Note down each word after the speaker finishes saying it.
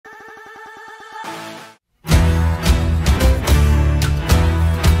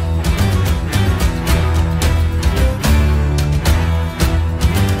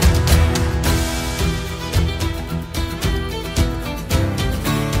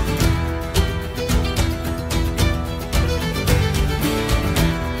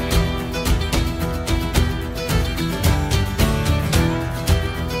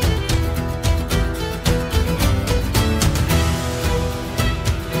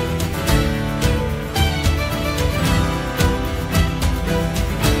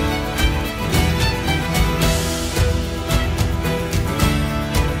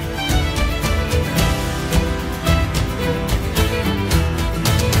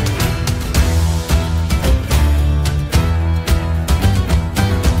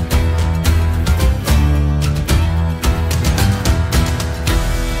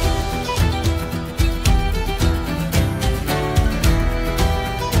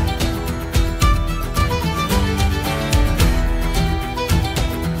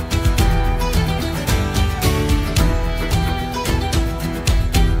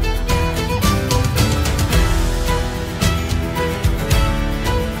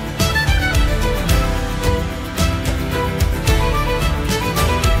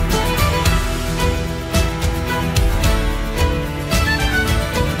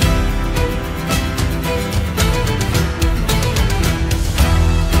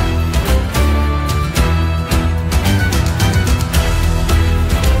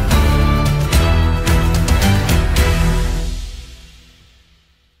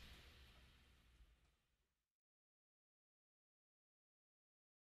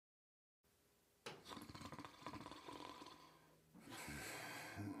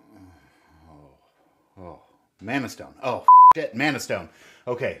Mana Stone. Oh shit, Mana Stone.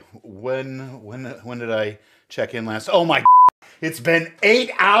 Okay, when did I check in last? Oh my! It's been 8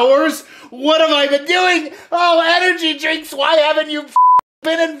 hours. What have I been doing? Oh, energy drinks. Why haven't you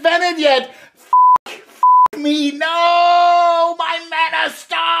been invented yet? Me, no, my Mana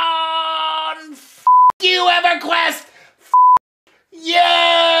Stone. You, EverQuest.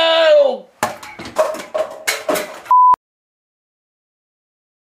 You.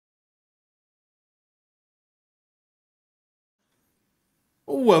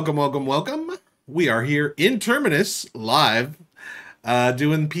 Welcome, welcome, welcome. We are here in Terminus, live,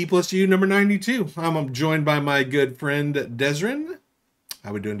 doing P plus U number 92. I'm joined by my good friend, Desrin.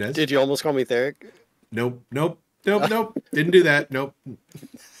 How we doing, Des? Did you almost call me Therek? Nope. Didn't do that. Nope.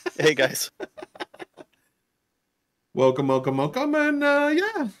 Hey, guys. Welcome. And,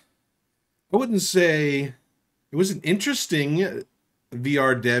 yeah. I wouldn't say... It was an interesting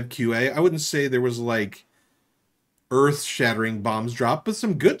VR dev QA. I wouldn't say there was, like, earth-shattering bombs dropped, but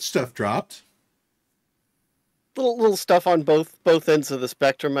some good stuff dropped. Little stuff on both ends of the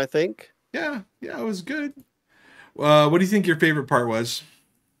spectrum, I think. Yeah, it was good. What do you think your favorite part was?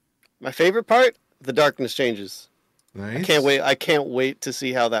 My favorite part? The darkness changes. Nice. I can't wait to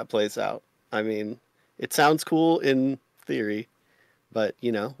see how that plays out. I mean, it sounds cool in theory, but,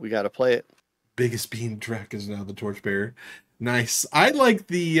 you know, we got to play it. Biggest bean Draq is now the torchbearer. Nice. I like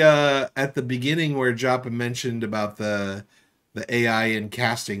the at the beginning where Joppa mentioned about the AI and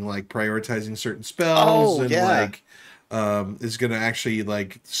casting, like prioritizing certain spells like is gonna actually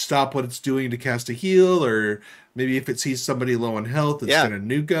like stop what it's doing to cast a heal, or maybe if it sees somebody low on health, it's gonna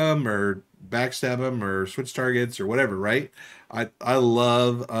nuke them or backstab them or switch targets or whatever, right? I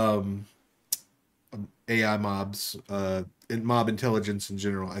love AI mobs and mob intelligence in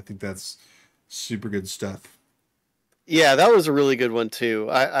general. I think that's super good stuff. Yeah, that was a really good one too.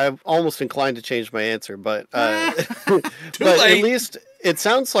 I'm almost inclined to change my answer, but but at least it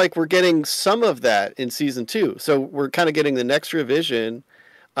sounds like we're getting some of that in season 2. So we're kind of getting the next revision.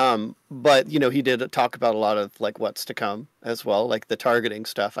 But you know, he did talk about a lot of like what's to come as well, like the targeting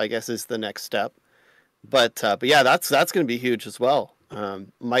stuff, I guess, is the next step. But yeah, that's going to be huge as well.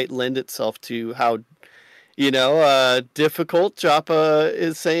 Might lend itself to how, you know, difficult Joppa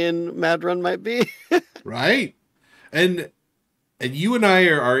is saying Mad Run might be. Right. And you and I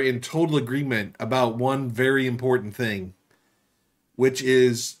are in total agreement about one very important thing, which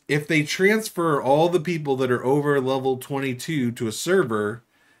is if they transfer all the people that are over level 22 to a server,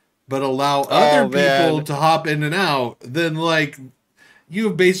 but allow other people to hop in and out, then like you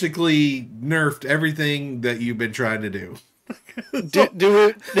have basically nerfed everything that you've been trying to do. do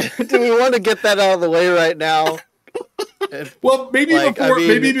we want to get that out of the way right now? Well, maybe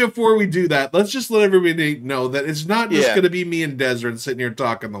maybe before we do that, let's just let everybody know that it's not just going to be me and Desert sitting here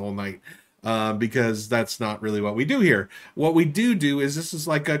talking the whole night, because that's not really what we do here. What we do is this is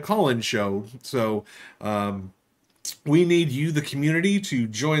like a call-in show, so we need you, the community, to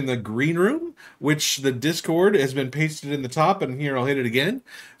join the green room, which the Discord has been pasted in the top, and here I'll hit it again.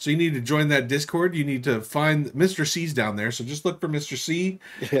 So you need to join that Discord. You need to find Mr. C's down there, so just look for Mr. C,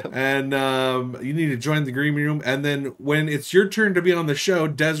 and you need to join the green room. And then when it's your turn to be on the show,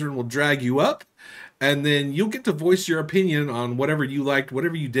 Desmond will drag you up, and then you'll get to voice your opinion on whatever you liked,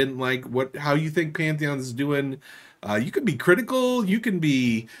 whatever you didn't like, how you think Pantheon is doing. You can be critical. You can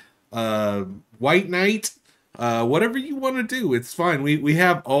be White Knight. Whatever you want to do, it's fine. We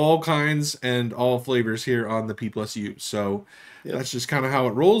have all kinds and all flavors here on the P plus U. So that's just kind of how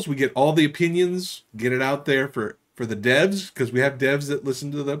it rolls. We get all the opinions, get it out there for the devs, because we have devs that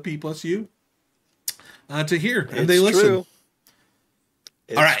listen to the P plus U to hear, and they listen. True.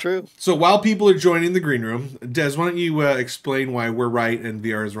 It's all right. True. So while people are joining the green room, Des, why don't you explain why we're right and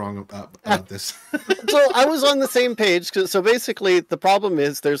VR is wrong about this? So I was on the same page. So basically, the problem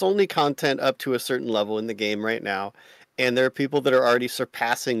is there's only content up to a certain level in the game right now, and there are people that are already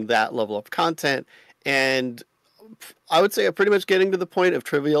surpassing that level of content, and I would say are pretty much getting to the point of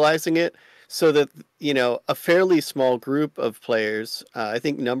trivializing it, so that, you know, a fairly small group of players, I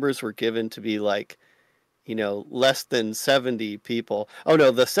think numbers were given to be like, you know, less than 70 people. Oh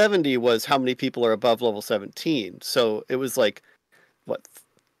no, the 70 was how many people are above level 17. So it was like, what,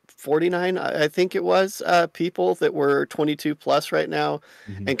 49, I think it was, people that were 22 plus right now,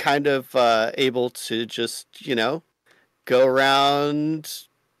 and kind of able to just, you know, go around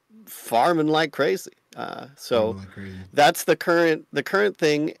farming like crazy. So that's the current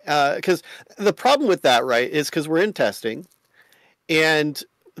thing. Because the problem with that, right, is because we're in testing, and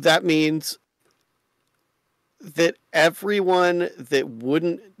that means that everyone that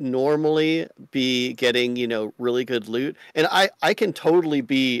wouldn't normally be getting, you know, really good loot, and I can totally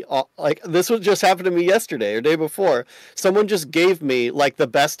be like, this would just happen to me yesterday or day before. Someone just gave me like the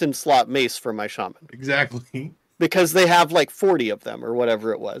best in slot mace for my shaman. Exactly. Because they have like 40 of them or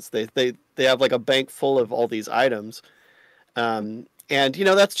whatever it was. They have like a bank full of all these items. And you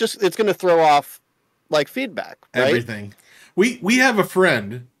know, that's just, it's going to throw off like feedback, right? Everything. We have a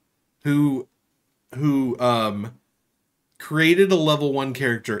friend who created a level 1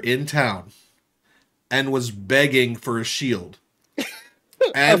 character in town and was begging for a shield.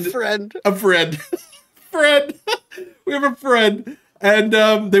 And a friend. We have a friend,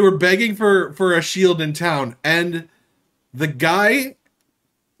 and they were begging for a shield in town, and the guy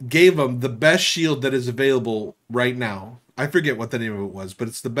gave them the best shield that is available right now. I forget what the name of it was, but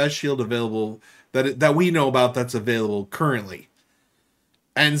it's the best shield available that we know about that's available currently.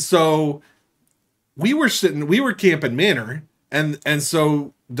 And so we were camping Manor, and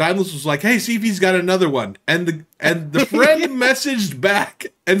so Daimless was like, "Hey, see if he's got another one." And the friend messaged back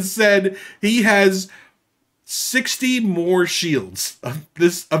and said he has 60 more shields of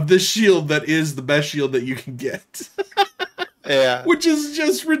this shield that is the best shield that you can get. Yeah. Which is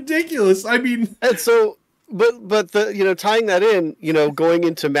just ridiculous. I mean, and so but the, you know, tying that in, you know, going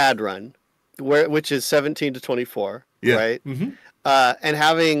into Mad Run, which is 17 to 24, yeah. Right? Mm-hmm. And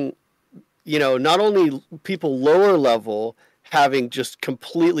having, you know, not only people lower level having just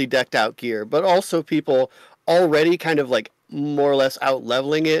completely decked out gear, but also people already kind of like more or less out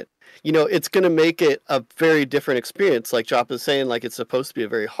leveling it. You know, it's going to make it a very different experience. Like Jop is saying, like, it's supposed to be a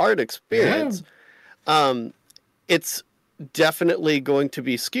very hard experience. Yeah. It's definitely going to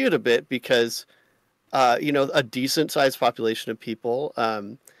be skewed a bit because, you know, a decent sized population of people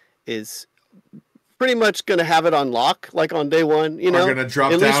is pretty much going to have it on lock, like on day one. You know, are going to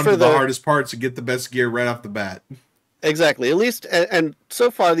drop down to the hardest parts and get the best gear right off the bat. Exactly. At least, and so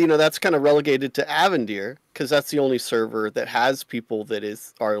far, you know, that's kind of relegated to Avendir because that's the only server that has people that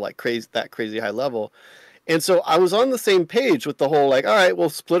are like crazy high level. And so I was on the same page with the whole, like, all right, we'll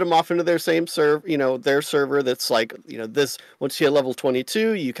split them off into their same you know, their server that's like, you know, this, once you hit level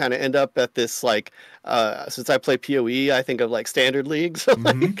 22, you kind of end up at this, like, since I play PoE, I think of like standard leagues.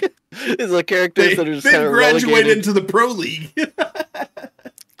 Mm-hmm. Like, is the characters that are just kind of graduate into the pro league.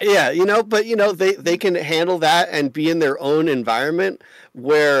 Yeah, you know, but, you know, they can handle that and be in their own environment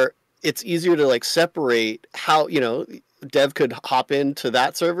where it's easier to, like, separate how, you know, Dev could hop into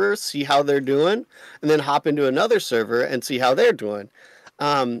that server, see how they're doing, and then hop into another server and see how they're doing.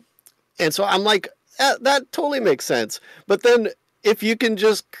 And so I'm like, that totally makes sense. But then if you can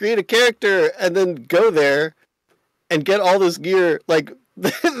just create a character and then go there and get all this gear, like,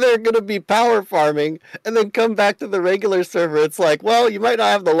 they're going to be power farming and then come back to the regular server. It's like, well, you might not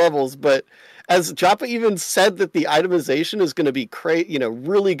have the levels, but as Joppa even said that the itemization is going to be you know,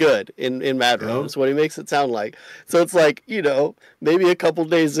 really good in Mad Run. Is what he makes it sound like. So it's like, you know, maybe a couple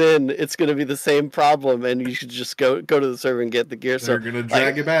days in, it's going to be the same problem, and you should just go to the server and get the gear. They're going to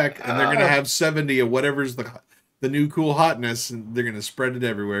drag it back, and they're going to have 70 of whatever's the new cool hotness, and they're going to spread it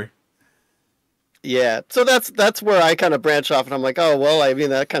everywhere. Yeah, so that's where I kind of branch off, and I'm like, oh well, I mean,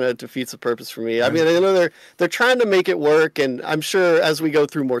 that kind of defeats the purpose for me. I mean, I know they're trying to make it work, and I'm sure as we go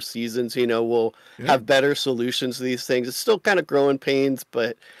through more seasons, you know, we'll have better solutions to these things. It's still kind of growing pains,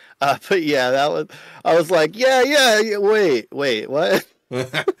 but yeah, I was like, yeah, wait, what?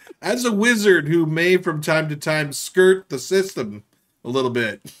 As a wizard who may from time to time skirt the system a little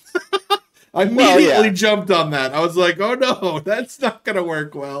bit, I immediately jumped on that. I was like, oh no, that's not gonna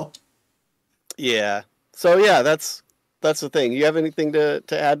work well. Yeah. So yeah, that's the thing. You have anything to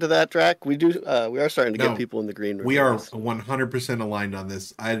add to that, Draq? We are starting to get people in the green room. We are 100% aligned on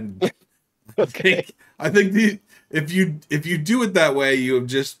this. Okay. I think if you do it that way, you have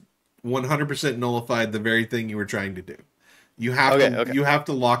just 100% nullified the very thing you were trying to do. You have you have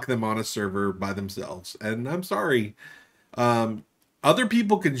to lock them on a server by themselves. And I'm sorry. Other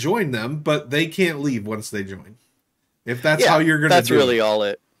people can join them, but they can't leave once they join. If that's how you're going to do it. That's really all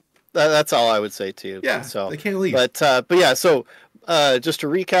it. That's all I would say too. Yeah, so they can't leave. But yeah, so just to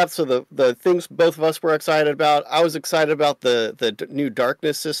recap, so the things both of us were excited about. I was excited about the new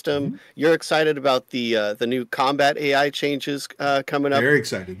darkness system. Mm-hmm. You're excited about the new combat AI changes coming up. Very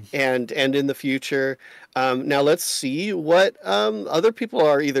excited. And in the future. Now let's see what other people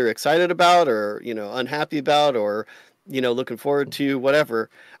are either excited about or, you know, unhappy about or, you know, looking forward to, whatever.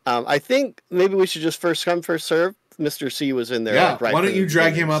 I think maybe we should just first come, first serve. Mr. C was in there. Yeah, why don't you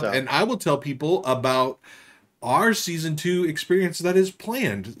drag him up, and I will tell people about our Season 2 experience that is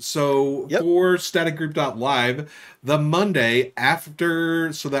planned. So for staticgroup.live, the Monday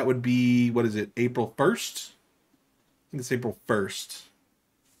after, so that would be, what is it, April 1st? think it's April 1st.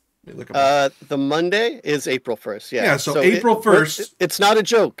 Let me look up. The Monday is April 1st. Yeah. Yeah. So April 1st. It's not a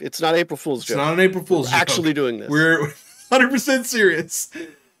joke. It's not April Fool's joke. It's not an April Fool's joke. Actually doing this. We're 100% serious.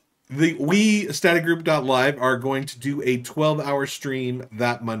 We staticgroup.live are going to do a 12-hour stream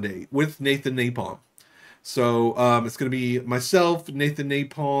that Monday with Nathan Napalm. So it's going to be myself, Nathan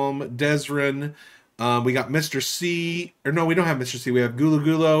Napalm, Desrin. We got Mr. C. Or no, we don't have Mr. C. We have Gulo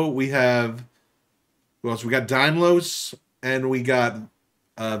Gulo. We have... Who else? We got Daimlos. And we got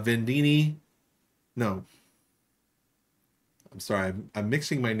Vendini. No. I'm sorry. I'm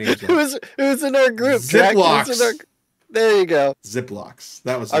mixing my names up. Who's in our group? Ziplocks. There you go. Ziplocks.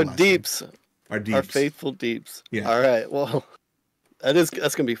 That was our deeps. Our deeps. Our faithful deeps. Yeah. All right. Well,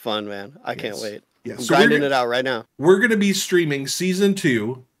 that's gonna be fun, man. I can't wait. Yeah. I'm grinding it out right now. We're gonna be streaming season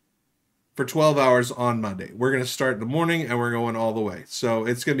 2 for 12 hours on Monday. We're gonna start in the morning and we're going all the way. So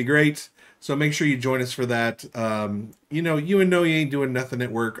it's gonna be great. So make sure you join us for that. You know you ain't doing nothing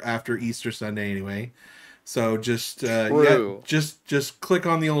at work after Easter Sunday anyway. So just just click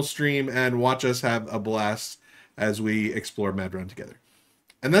on the old stream and watch us have a blast as we explore Mad Run together.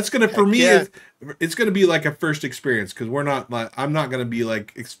 And that's gonna it's gonna be like a first experience because I'm not gonna be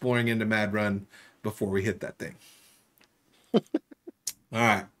like exploring into Mad Run before we hit that thing. All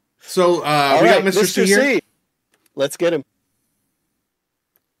right. So we got Mr. C here. Let's get him.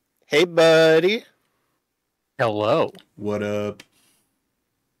 Hey, buddy. Hello. What up?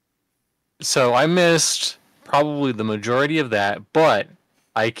 So I missed probably the majority of that, but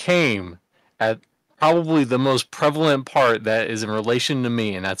I came at probably the most prevalent part that is in relation to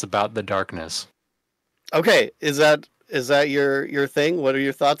me, and that's about the darkness. Okay, is that your thing? What are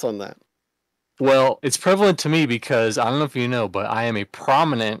your thoughts on that? Well, it's prevalent to me because I don't know if you know, but I am a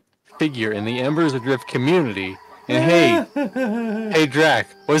prominent figure in the Embers Adrift community. And hey, Draq,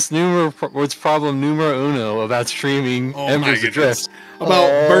 what's problem numero uno about streaming Embers Adrift?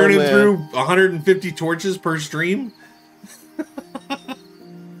 About burning through 150 torches per stream?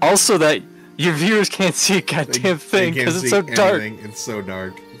 Also that your viewers can't see a goddamn thing because it's so dark. It's so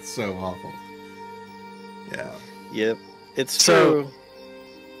dark. It's so awful. Yeah. Yep. It's true.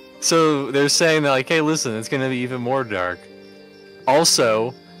 So they're saying that, like, hey, listen, it's going to be even more dark.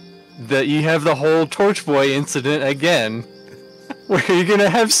 Also, that you have the whole Torch Boy incident again, where you're going to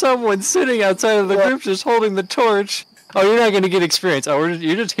have someone sitting outside of the group just holding the torch. Oh, you're not going to get experience. Oh,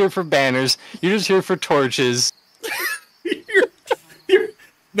 you're just here for banners. You're just here for torches.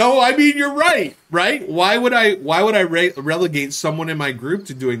 No, I mean, you're right? Why would I relegate someone in my group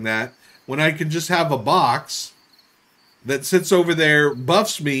to doing that when I can just have a box that sits over there,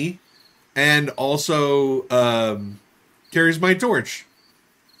 buffs me, and also carries my torch?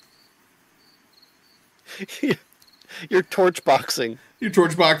 You're torch boxing. You're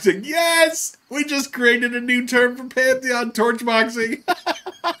torch boxing. Yes! We just created a new term for Pantheon, torch boxing.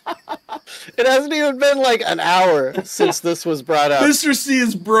 It hasn't even been like an hour since this was brought up. Mr. C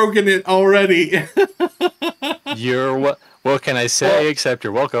has broken it already. What can I say except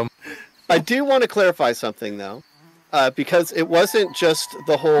you're welcome. I do want to clarify something though. Because it wasn't just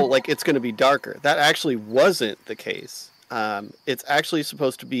the whole, like, it's going to be darker. That actually wasn't the case. It's actually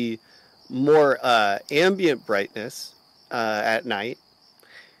supposed to be more ambient brightness at night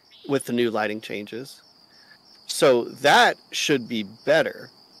with the new lighting changes. So that should be better,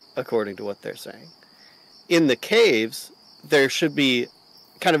 according to what they're saying. In the caves, there should be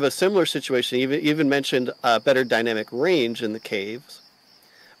kind of a similar situation. Even mentioned better dynamic range in the caves.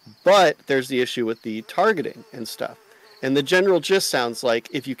 But there's the issue with the targeting and stuff. And the general gist sounds like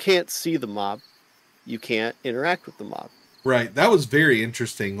if you can't see the mob, you can't interact with the mob. Right. That was very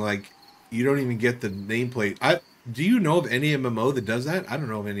interesting. Like, you don't even get the nameplate. Do you know of any MMO that does that? I don't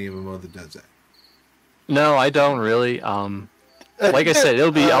know of any MMO that does that. No, I don't really. Like I said,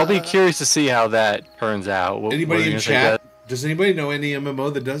 I'll be curious to see how that turns out. Anybody in chat? Does anybody know any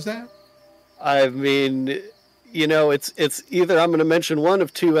MMO that does that? I mean, you know, it's either I'm going to mention one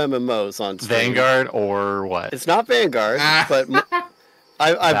of two MMOs on stream. Vanguard or what? It's not Vanguard, but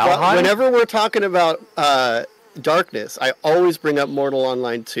whenever we're talking about darkness, I always bring up Mortal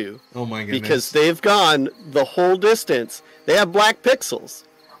Online 2. Oh my goodness. Because they've gone the whole distance. They have black pixels.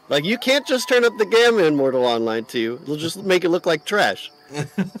 Like, you can't just turn up the gamma in Mortal Online 2. It'll just make it look like trash.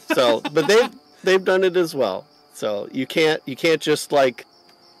 But they've done it as well. So you can't just, like,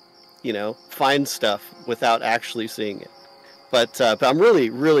 you know, find stuff without actually seeing it. But I'm really,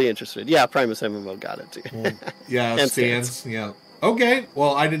 really interested. Yeah, Primus MMO got it too. Well, yeah, stands. Yeah. Okay.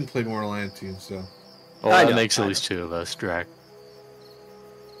 Well, I didn't play Mortal Kombat 2, so. Well, that makes at least two of us, Draq.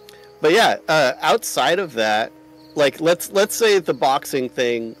 But yeah, outside of that, like let's say the boxing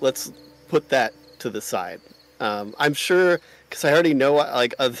thing, let's put that to the side. I'm sure, because I already know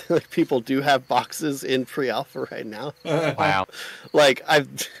like other people do have boxes in pre-alpha right now. Wow. Like I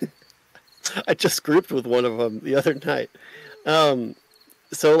just grouped with one of them the other night.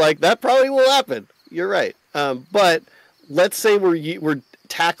 So like that probably will happen. You're right. But let's say we're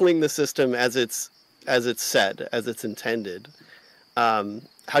tackling the system as it's said, as it's intended. How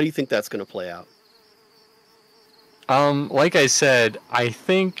do you think that's going to play out? Like I said, I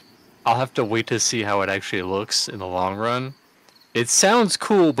think I'll have to wait to see how it actually looks in the long run. It sounds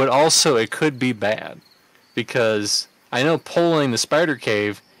cool, but also it could be bad. Because I know pulling the spider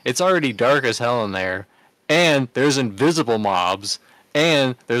cave, it's already dark as hell in there, and there's invisible mobs,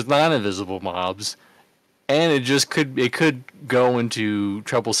 and there's non-invisible mobs, and it could go into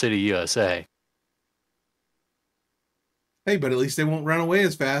Trouble City, USA. Hey, but at least they won't run away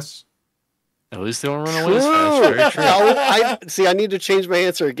as fast. At least they won't run away as fast. Very true. No, I need to change my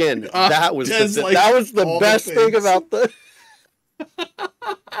answer again. That was the best thing about the.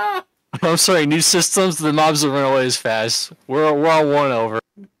 I'm sorry, new systems, the mobs will run away as fast. We're all won over.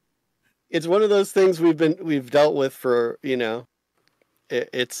 It's one of those things we've dealt with for,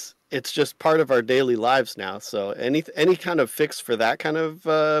 it's just part of our daily lives now. So any kind of fix for that kind of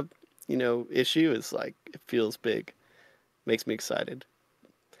issue is like, it feels big. Makes me excited.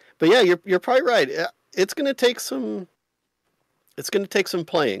 But yeah, you're probably right. It's going to take some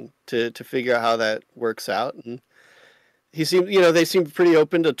playing to figure out how that works out. And they seem pretty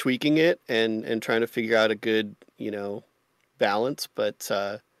open to tweaking it and trying to figure out a good, balance. But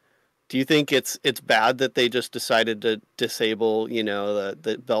do you think it's bad that they just decided to disable,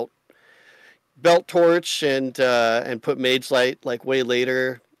 the belt torch and put Mage Light like way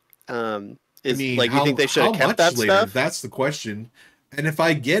later? You think they should have kept that stuff? That's the question. And if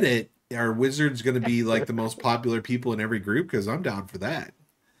I get it, are wizards going to be like the most popular people in every group? Because I'm down for that.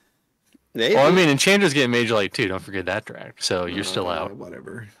 Maybe. Well, I mean, Enchanter's getting Mage Light too. Don't forget that track. So you're still out.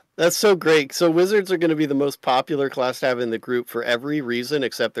 Whatever. That's so great. So wizards are going to be the most popular class to have in the group for every reason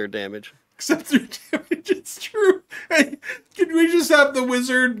except their damage. Except their damage, it's true. Hey, can we just have the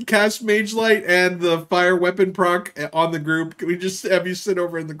wizard cast Mage Light and the fire weapon proc on the group? Can we just have you sit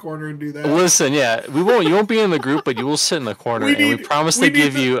over in the corner and do that? Listen, yeah, you won't be in the group, but you will sit in the corner, and we promise to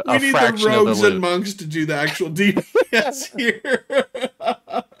give you a fraction of the loot. We need the rogues and monks to do the actual DPS here.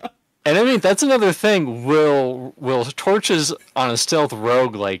 And I mean, that's another thing. Will torches on a stealth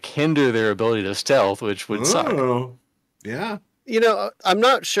rogue like hinder their ability to stealth, which would suck? Yeah. I'm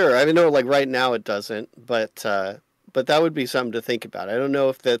not sure. I know, like right now it doesn't, but that would be something to think about. I don't know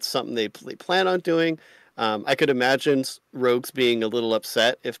if that's something they plan on doing. I could imagine rogues being a little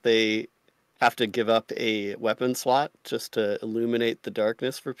upset if they have to give up a weapon slot just to illuminate the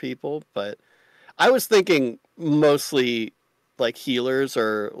darkness for people. But I was thinking mostly like healers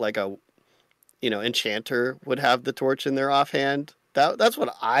or like a enchanter would have the torch in their offhand. That's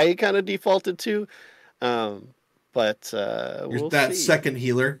what I kind of defaulted to. But we'll that see. Second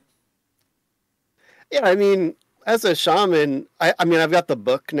healer. Yeah, I mean, as a shaman, I mean, I've got the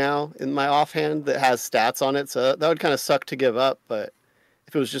book now in my offhand that has stats on it, so that would kind of suck to give up. But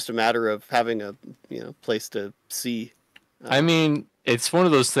if it was just a matter of having a place to see, I mean, it's one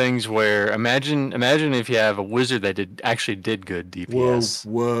of those things where imagine if you have a wizard that actually did good DPS.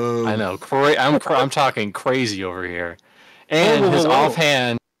 Whoa! I know, I'm talking crazy over here, and his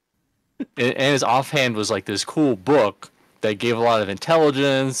offhand. And his offhand was like this cool book that gave a lot of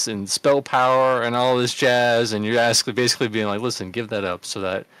intelligence and spell power and all this jazz. And you're basically being like, listen, give that up so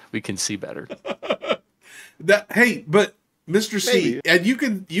that we can see better. Hey, but Mr. C, and you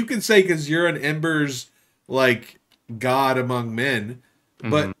can say because you're an Embers like god among men,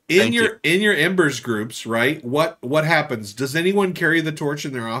 but in your Embers groups, right? What happens? Does anyone carry the torch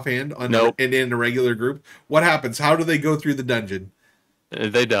in their offhand? Nope. And in a regular group, what happens? How do they go through the dungeon?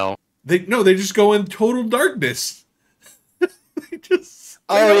 They don't. They just go in total darkness.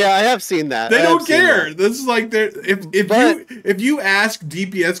 I have seen that. They don't care. This is like if you ask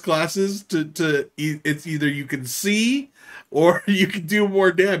DPS classes to it's either you can see or you can do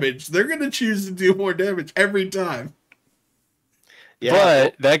more damage. They're gonna choose to do more damage every time. Yeah.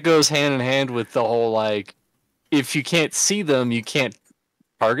 But that goes hand in hand with the whole like, if you can't see them, you can't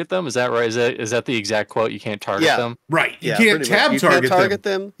target them. Is that right? Is that the exact quote? You can't target them? Right. You can't tab target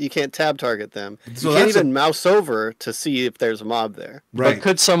them. You can't tab target them. So you can't even mouse over to see if there's a mob there. Right. But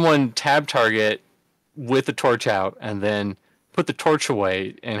could someone tab target with the torch out and then put the torch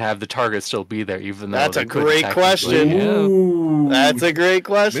away and have the target still be there, even though that's a great question. Ooh. That's a great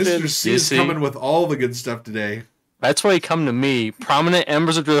question. Mr. C is coming with all the good stuff today. That's why you come to me, prominent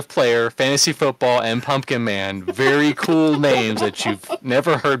Embers of Drift player, fantasy football, and Pumpkin Man. Very cool names that you've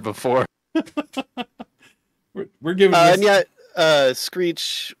never heard before. We're giving. And yet,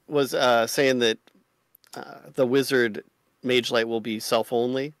 Screech was saying that the wizard mage light will be self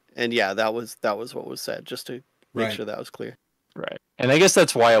only, and yeah, that was what was said. Just to make sure that was clear. Right. And I guess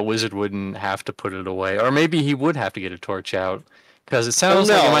that's why a wizard wouldn't have to put it away, or maybe he would have to get a torch out, because it sounds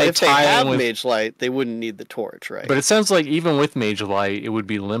like it might if they have mage light, they wouldn't need the torch, right? But it sounds like even with mage light, it would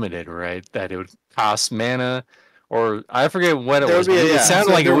be limited, right? That it would cost mana, or I forget what it was. It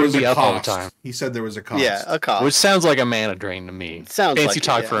sounded like it would be up all the time. He said there was a cost. Yeah, a cost. Which sounds like a mana drain to me. Sounds fancy like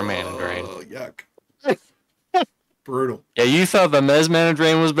talk for a mana drain. Oh, yuck. Brutal. Yeah, you thought the Mez mana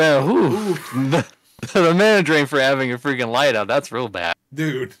drain was bad. The mana drain for having a freaking light out, that's real bad.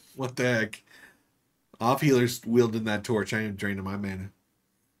 Dude, what the heck? Off healers wielding that torch. I am draining my mana.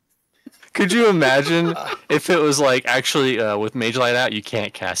 Could you imagine if it was like actually with mage light out, you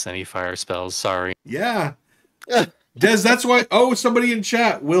can't cast any fire spells? Sorry. Yeah. Des, that's why. Oh, somebody in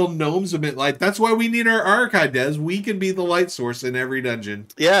chat. Will gnomes emit light? That's why we need our archive, Des. We can be the light source in every dungeon.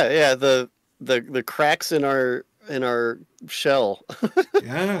 Yeah. The cracks in our shell.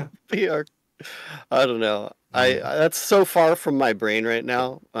 Yeah. I don't know. That's so far from my brain right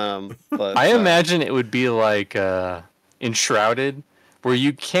now. But I imagine it would be like Enshrouded, where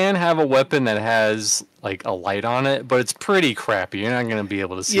you can have a weapon that has like a light on it, but it's pretty crappy. You're not going to be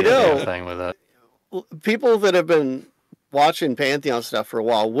able to see anything with it. People that have been watching Pantheon stuff for a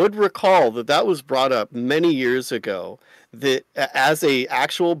while would recall that was brought up many years ago, that as a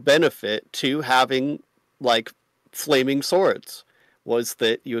actual benefit to having like flaming swords was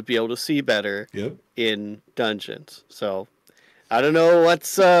that you would be able to see better in dungeons. So I don't know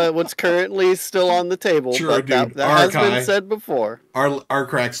what's currently still on the table, but that has been said before. Our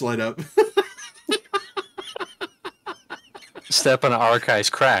cracks light up. Step on an Arkai's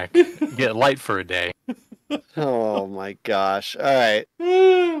crack. Get light for a day. Oh my gosh. All right.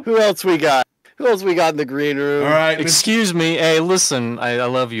 Who else we got? Who else we got in the green room? All right. Excuse me. Hey, listen. I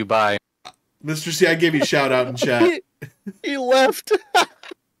love you. Bye. Mr. C, I gave you a shout out in chat. He left.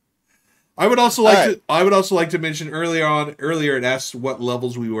 I would also like to mention earlier it asked what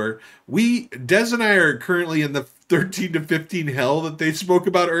levels we were. Des and I are currently in the 13 to 15 hell that they spoke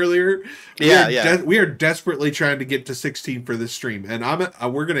about earlier. We are desperately trying to get to 16 for this stream, and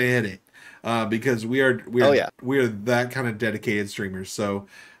we're gonna hit it because we are that kind of dedicated streamers. So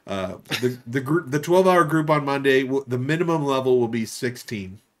the 12-hour group on Monday, the minimum level will be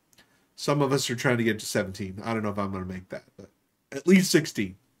 16. Some of us are trying to get to 17. I don't know if I'm gonna make that, but at least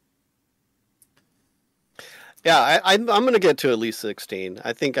 16. Yeah, I'm going to get to at least 16.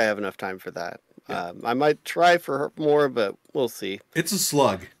 I think I have enough time for that. Yeah. I might try for more, but we'll see. It's a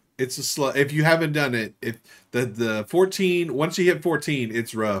slug. If you haven't done it, if the 14, once you hit 14,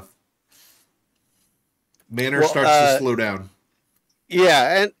 it's rough. Mana starts to slow down.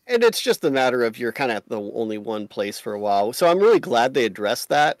 Yeah, and it's just a matter of you're kind of the only one place for a while. So I'm really glad they addressed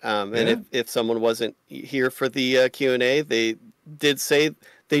that. And if someone wasn't here for the Q&A, they did say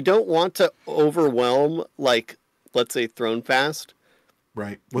they don't want to overwhelm, like, let's say, Throne Fast.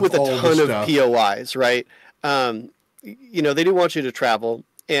 Right. With a ton of POIs, right? They do want you to travel,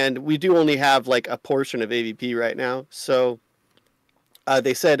 and we do only have, like, a portion of AVP right now. So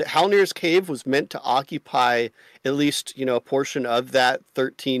they said Halnir's Cave was meant to occupy at least, a portion of that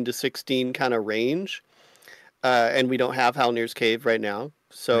 13 to 16 kind of range. And we don't have Halnir's Cave right now.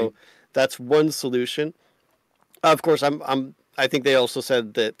 So that's one solution. Of course, I think they also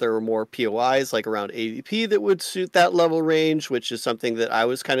said that there were more POIs, like around AVP, that would suit that level range, which is something that I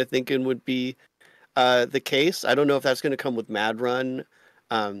was kind of thinking would be the case. I don't know if that's going to come with Mad Run,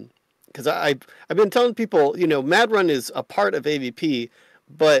 because I've been telling people, Mad Run is a part of AVP,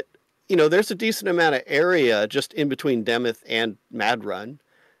 but there's a decent amount of area just in between Demeth and Mad Run.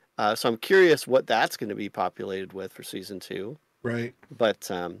 So I'm curious what that's going to be populated with for season 2. Right.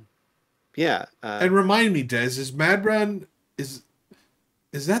 But yeah. And remind me, Des, is Mad Run? Is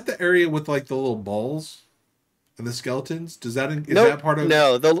that the area with like the little balls and the skeletons? Is that part of?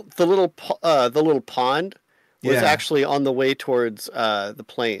 No, the little pond was actually on the way towards the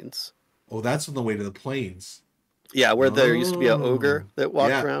plains. Oh, that's on the way to the plains. Yeah, where there used to be an ogre that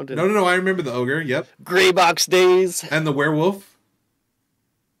walked around. No, I remember the ogre. Yep. Greybox days. And the werewolf.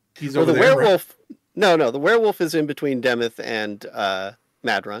 He's over there. Werewolf. Right? No, the werewolf is in between Demeth and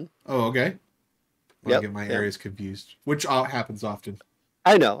Mad Run. Oh, okay. I get my areas confused, which happens often.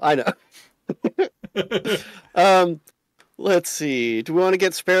 I know. Let's see. Do we want to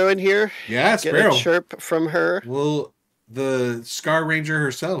get Sparrow in here? Yeah, Sparrow. Get a chirp from her. Well, the Scar Ranger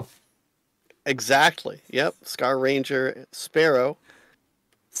herself. Exactly. Yep. Scar Ranger Sparrow.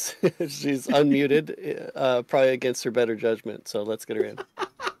 She's unmuted, probably against her better judgment. So let's get her in.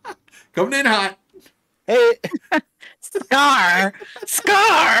 Coming in hot. Hey, Scar.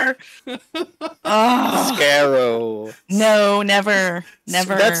 Oh, Scarrow. no, never.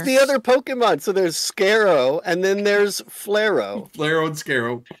 That's the other Pokemon. So there's Scarrow, and then there's Flaro. Flaro and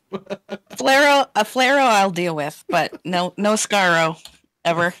Scarrow. Flaro I'll deal with, but no Scarrow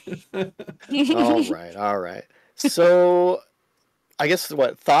ever. All right. So, I guess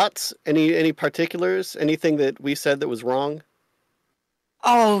what thoughts? Any particulars? Anything that we said that was wrong?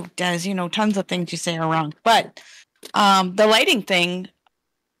 Oh, Des, tons of things you say are wrong, but the lighting thing,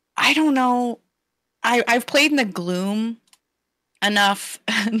 I don't know. I've played in the gloom enough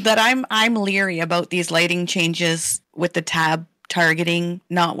that I'm leery about these lighting changes with the tab targeting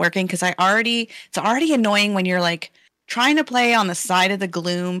not working, because it's already annoying when you're like trying to play on the side of the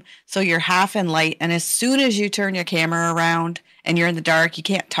gloom, so you're half in light, and as soon as you turn your camera around and you're in the dark, you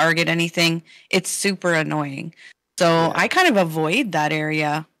can't target anything. It's super annoying. So I kind of avoid that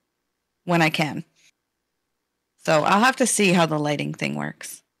area when I can. So I'll have to see how the lighting thing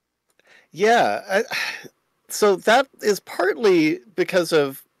works. Yeah. So that is partly because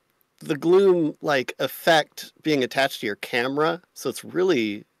of the gloom effect being attached to your camera. So it's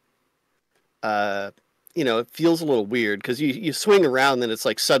really, it feels a little weird because you swing around and it's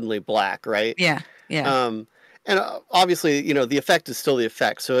like suddenly black, right? Yeah. And obviously, the effect is still the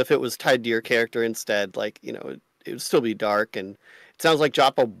effect. So if it was tied to your character instead, it would still be dark. And it sounds like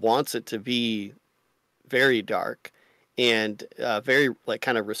Joppa wants it to be very dark and very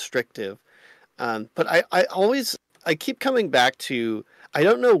kind of restrictive. But I keep coming back to, I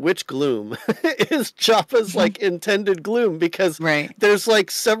don't know which gloom is Joppa's intended gloom, because there's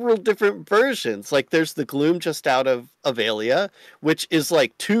several different versions. There's the gloom just out of Avelia, which is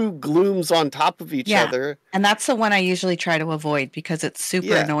two glooms on top of each other. And that's the one I usually try to avoid because it's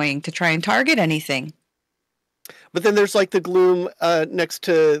super annoying to try and target anything. But then there's the gloom next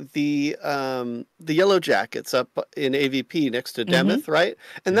to the Yellow Jackets up in AVP next to Demeth, right?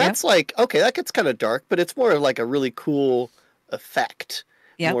 And that's okay, that gets kind of dark, but it's more like a really cool effect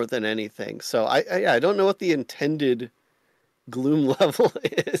more than anything. So I don't know what the intended gloom level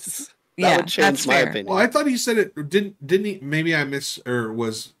is. That would change my opinion. Well, I thought he said it didn't he? Maybe I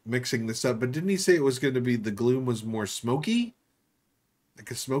was mixing this up, but didn't he say it was going to be the gloom was more smoky? Like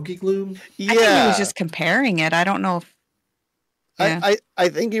a smoky gloom? Yeah. I think he was just comparing it. I don't know if... Yeah. I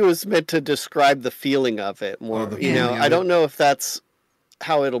think he was meant to describe the feeling of it more. I don't know if that's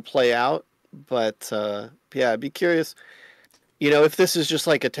how it'll play out, but I'd be curious, if this is just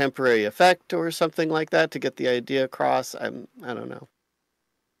a temporary effect or something like that to get the idea across. I don't know.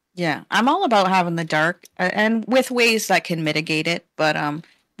 Yeah, I'm all about having the dark and with ways that can mitigate it, but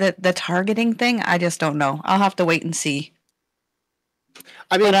the targeting thing, I just don't know. I'll have to wait and see.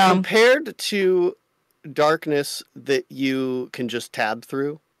 I mean, compared to darkness that you can just tab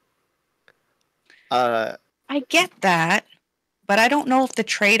through. I get that, but I don't know if the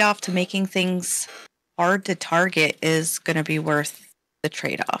trade-off to making things hard to target is going to be worth the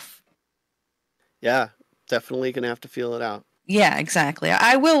trade-off. Yeah, definitely going to have to feel it out. Yeah, exactly.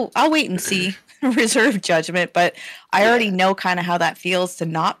 I'll wait and see. Reserve judgment, but I already know kind of how that feels to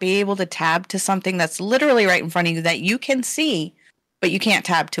not be able to tab to something that's literally right in front of you that you can see, but you can't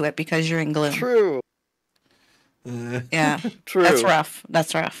tab to it because you're in gloom. True. Yeah. True. That's rough.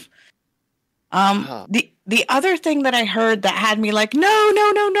 The other thing that I heard that had me like,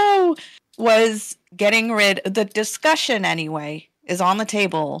 no, was getting rid, the discussion anyway, is on the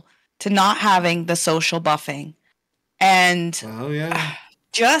table to not having the social buffing. And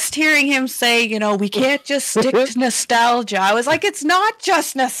just hearing him say, we can't just stick to nostalgia. I was like, it's not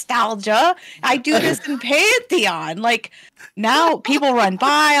just nostalgia. I do this in Pantheon. Now people run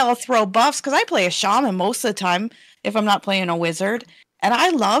by, I'll throw buffs, because I play a shaman most of the time if I'm not playing a wizard. And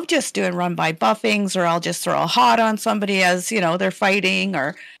I love just doing run by buffings, or I'll just throw a hot on somebody as, they're fighting,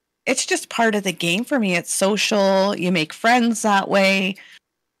 or it's just part of the game for me. It's social. You make friends that way.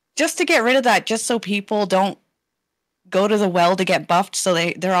 Just to get rid of that, just so people don't go to the well to get buffed, so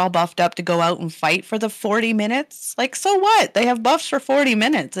they're all buffed up to go out and fight for the 40 minutes. So what? They have buffs for 40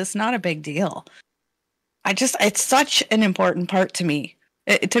 minutes. It's not a big deal. It's such an important part to me.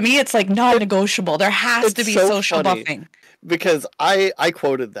 To me, it's non-negotiable. There has to be social buffing. Because I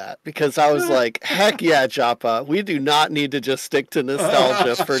quoted that because I was like, heck yeah, Joppa, we do not need to just stick to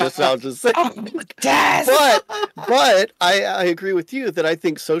nostalgia for nostalgia's sake. But I agree with you that I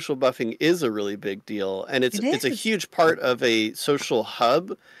think social buffing is a really big deal, and it's a huge part of a social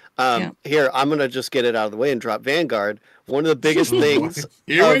hub. Here, I'm gonna just get it out of the way and drop Vanguard. One of the biggest things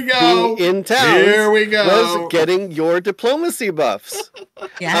being in town was getting your diplomacy buffs.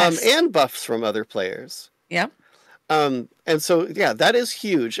 Yes. And buffs from other players. Yep. And so, yeah, that is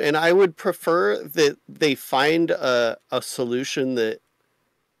huge. And I would prefer that they find a solution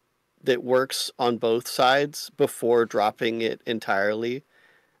that works on both sides before dropping it entirely.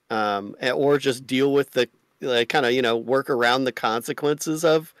 Or just deal with the kind of, work around the consequences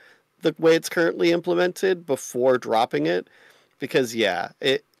of the way it's currently implemented before dropping it. Because, yeah,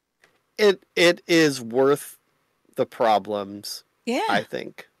 it is worth the problems, I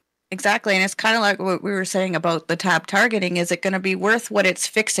think. Exactly. And it's kind of like what we were saying about the tab targeting. Is it going to be worth what it's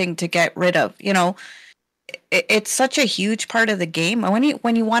fixing to get rid of? It's such a huge part of the game.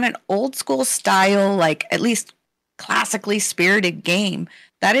 When you want an old school style, like at least classically spirited game,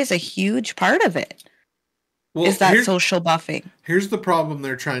 that is a huge part of it. Well, is that social buffing? Here's the problem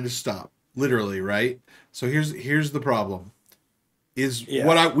they're trying to stop. Literally, right? So here's the problem.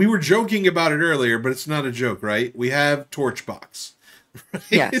 We were joking about it earlier, but it's not a joke, right? We have Torchbox. Right?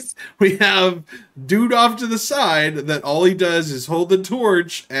 Yes. We have dude off to the side that all he does is hold the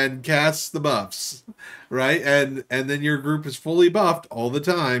torch and casts the buffs, right? And then your group is fully buffed all the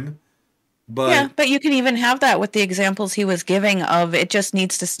time. But you can even have that with the examples he was giving of it just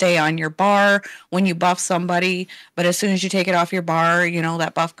needs to stay on your bar when you buff somebody, but as soon as you take it off your bar,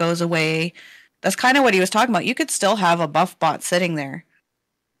 that buff goes away. That's kind of what he was talking about. You could still have a buff bot sitting there.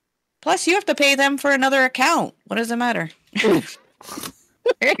 Plus, you have to pay them for another account. What does it matter? You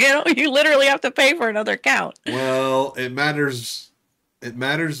literally have to pay for another account. Well, it matters. It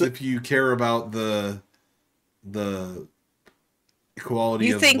matters if you care about the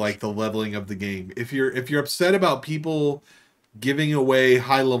quality of like the leveling of the game. If you're upset about people giving away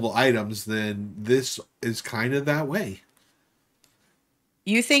high level items, then this is kind of that way.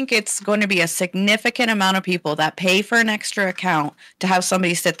 You think it's going to be a significant amount of people that pay for an extra account to have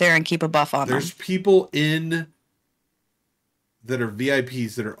somebody sit there and keep a buff on them? There's people that are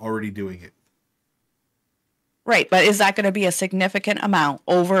VIPs that are already doing it. Right, but is that going to be a significant amount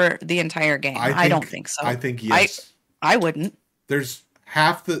over the entire game? I don't think so. I think yes. I wouldn't. There's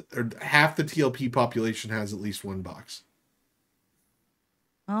half the TLP population has at least one box.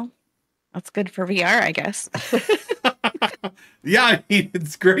 Well, that's good for VR, I guess. Yeah, I mean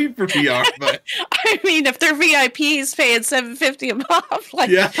it's great for VR, but I mean if they're VIPs paying $750 a month,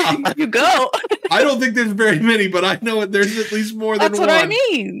 like you go. I don't think there's very many, but I know there's at least more than one. That's what I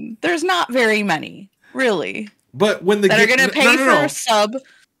mean. There's not very many, really. But when that are going to pay for a sub.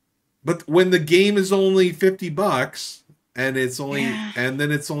 But when the game is only $50 and it's only and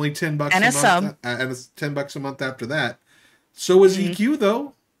then it's only $10 and a month, sub. And it's $10 a month after that. So is EQ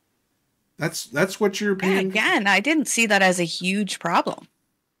though. That's what you're paying. Again, I didn't see that as a huge problem.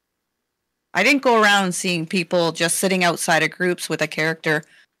 I didn't go around seeing people just sitting outside of groups with a character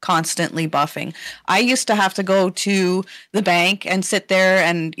constantly buffing. I used to have to go to the bank and sit there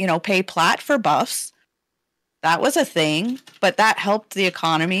and, pay plat for buffs. That was a thing, but that helped the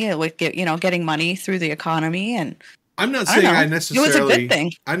economy. It would get, getting money through the economy. And I'm not saying I necessarily. It was a good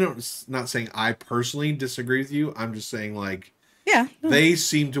thing. Not saying I personally disagree with you. I'm just saying like. Yeah. They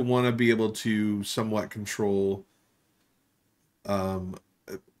seem to want to be able to somewhat control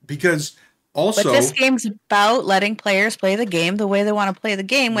because also But this game's about letting players play the game the way they want to play the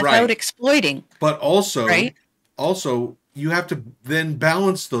game without exploiting. But also you have to then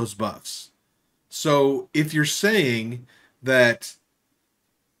balance those buffs. So if you're saying that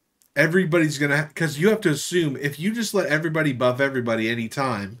everybody's going to because you have to assume if you just let everybody buff everybody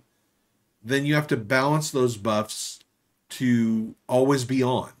anytime, then you have to balance those buffs to always be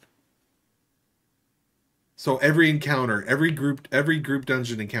on. So every encounter, every group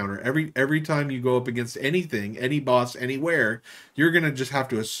dungeon encounter, every time you go up against anything, any boss, anywhere, you're gonna just have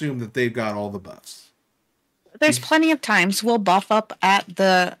to assume that they've got all the buffs. There's plenty of times we'll buff up at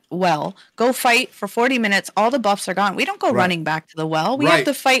the well, go fight for 40 minutes, all the buffs are gone. We don't go running back to the well. We have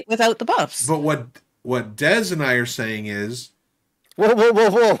to fight without the buffs. But what Des and I are saying is Whoa.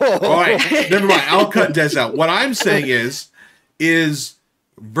 All right, never mind. I'll cut Des out. What I'm saying is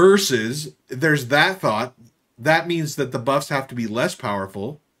versus there's that thought. That means that the buffs have to be less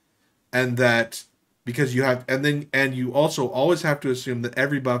powerful, and that because you have, and you also always have to assume that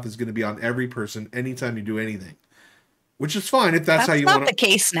every buff is going to be on every person anytime you do anything, which is fine if that's how you want. That's not the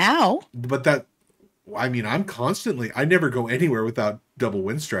case now. But I never go anywhere without double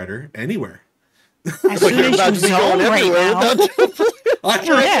Windstrider anywhere. As soon as you zone right now.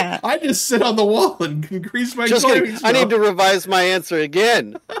 I just sit on the wall and increase my climbing I need to revise my answer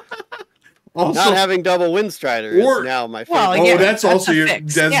again. Also, not having double Windstrider is now my favorite. Well, that's also your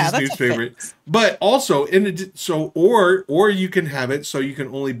Des's new favorite. But also, or you can have it so you can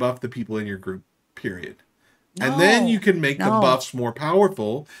only buff the people in your group, period. And then you can make the buffs more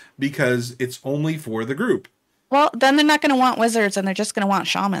powerful because it's only for the group. Well, then they're not going to want wizards, and they're just going to want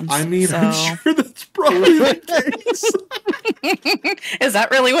shamans. I mean, so... I'm sure that's probably the case. Is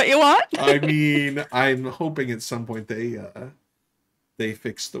that really what you want? I mean, I'm hoping at some point they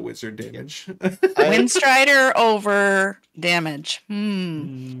fix the wizard damage. Windstrider over damage.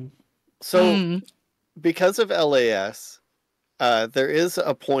 So, because of LAS, there is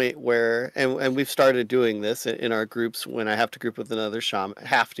a point where, and we've started doing this in our groups when I have to group with another shaman.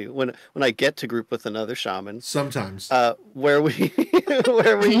 When I get to group with another shaman. Sometimes. Where we,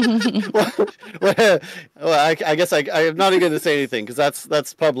 I guess I'm not even going to say anything because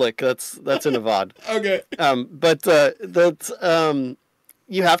that's public. That's in a VOD. Okay. But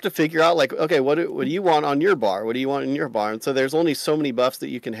you have to figure out, like, okay, what do you want on your bar? What do you want in your bar? And so there's only so many buffs that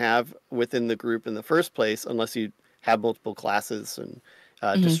you can have within the group in the first place, unless you have multiple classes and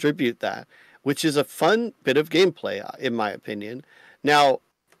distribute that, which is a fun bit of gameplay, in my opinion. Now,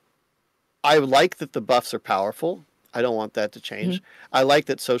 I like that the buffs are powerful. I don't want that to change. I like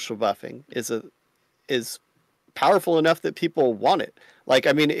that social buffing is powerful enough that people want it. Like,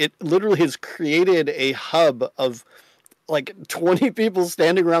 I mean, it literally has created a hub of like 20 people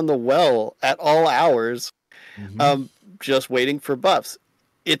standing around the well at all hours, just waiting for buffs.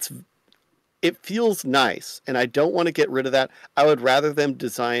 It feels nice, and I don't want to get rid of that. I would rather them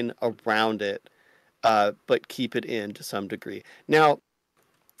design around it, but keep it in to some degree. Now,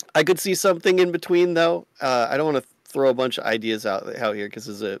 I could see something in between, though. I don't want to throw a bunch of ideas out here because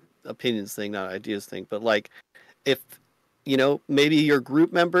it's an opinions thing, not ideas thing. But like, if maybe your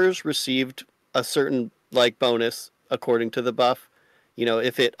group members received a certain like bonus according to the buff.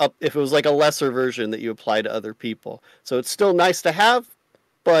 If it was like a lesser version that you apply to other people, so it's still nice to have,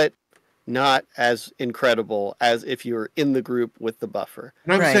 but not as incredible as if you were in the group with the buffer.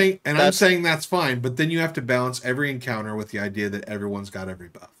 And I'm saying that's fine, but then you have to balance every encounter with the idea that everyone's got every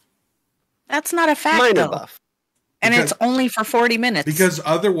buff. That's not a fact, minor though. Buff. And it's only for 40 minutes. Because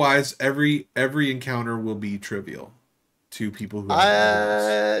otherwise, every encounter will be trivial to people who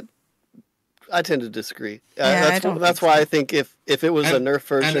have I tend to disagree. That's why I think if it was a nerf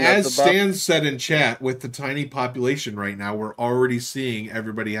version of the buff. And as Stan said in chat, with the tiny population right now, we're already seeing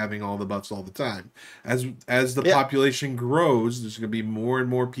everybody having all the buffs all the time. As the population grows, there's going to be more and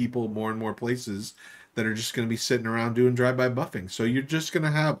more people, more and more places that are just going to be sitting around doing drive-by buffing. So you're just going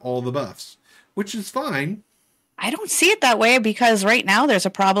to have all the buffs, which is fine. I don't see it that way because right now there's a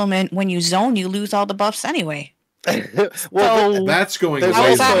problem when you zone, you lose all the buffs anyway. Well, that's going away. How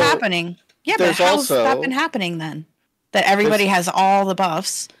is that happening? Yeah, but how's that been happening then? That everybody has all the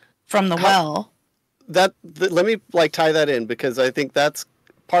buffs from the well. Let me tie that in because I think that's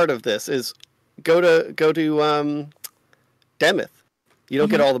part of this. Is go to Demeth. You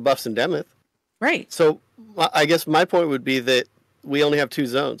don't get all the buffs in Demeth, right? So I guess my point would be that we only have 2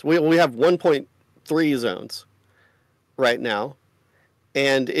 zones. We have 1.3 zones right now,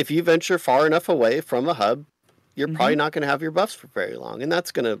 and if you venture far enough away from a hub, you're probably not going to have your buffs for very long, and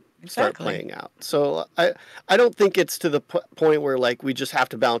that's going to start playing out. So I don't think it's to the point where like we just have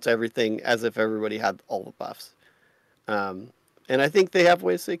to balance everything as if everybody had all the buffs. And I think they have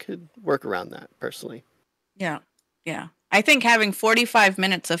ways they could work around that, personally. Yeah. I think having 45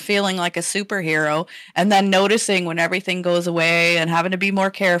 minutes of feeling like a superhero and then noticing when everything goes away and having to be more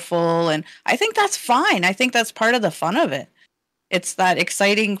careful, and I think that's fine. I think that's part of the fun of it. It's that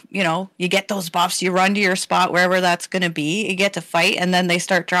exciting, you get those buffs, you run to your spot wherever that's going to be, you get to fight, and then they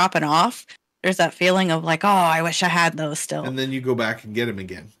start dropping off. There's that feeling of like, oh, I wish I had those still. And then you go back and get them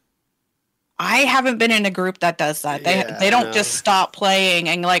again. I haven't been in a group that does that. They don't just stop playing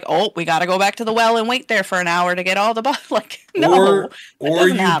and like, oh, we got to go back to the well and wait there for an hour to get all the buffs. Like, no,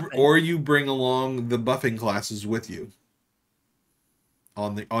 or you bring along the buffing classes with you.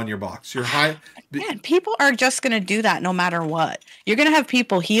 On your box. Man, people are just going to do that no matter what. You're going to have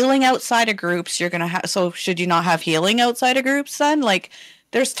people healing outside of groups. You're going to have, so should you not have healing outside of groups then? Like,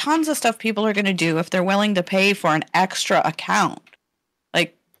 there's tons of stuff people are going to do if they're willing to pay for an extra account.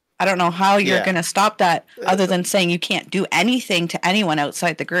 Like, I don't know how you're going to stop that other than saying you can't do anything to anyone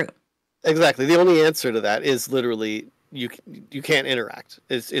outside the group. Exactly. The only answer to that is literally you can't interact.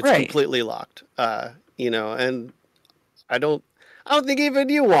 It's completely locked. And I don't think even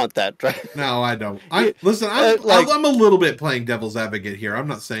you want that. No, I don't. I'm a little bit playing devil's advocate here. I'm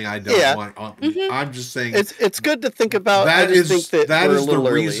not saying I don't want. I'm just saying it's good to think about. That is the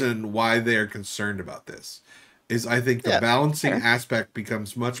reason why they're concerned about this. Is I think the balancing aspect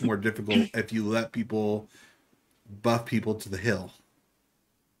becomes much more difficult if you let people buff people to the hill.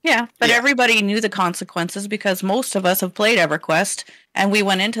 Yeah, but everybody knew the consequences because most of us have played EverQuest, and we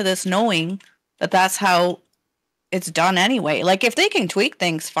went into this knowing that that's how it's done anyway. Like if they can tweak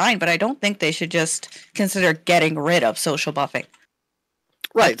things, fine, but I don't think they should just consider getting rid of social buffing.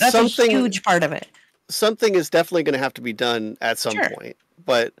 Right. That's a huge part of it. Something is definitely going to have to be done at some point.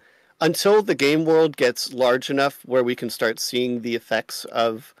 But until the game world gets large enough where we can start seeing the effects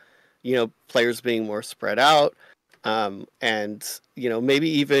of, players being more spread out, and, maybe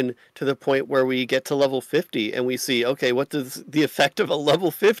even to the point where we get to level 50 and we see, okay, what does the effect of a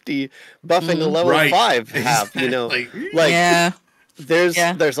level 50 buffing a level 5 have?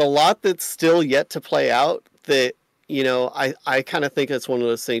 There's a lot that's still yet to play out that, I kind of think it's one of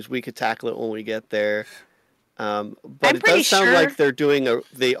those things we could tackle it when we get there. But it does sound like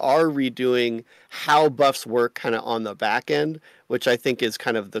they are redoing how buffs work kind of on the back end, which I think is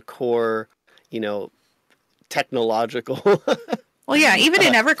kind of the core, technological. Well, yeah, even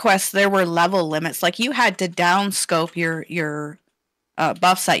in EverQuest, there were level limits. Like you had to downscope your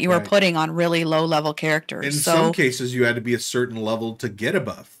buffs that you were putting on really low level characters. In some cases, you had to be a certain level to get a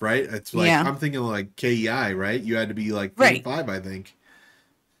buff, right? It's like I'm thinking like KEI, right? You had to be like 35, I think.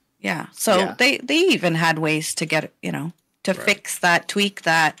 Yeah, so they even had ways to get to fix that, tweak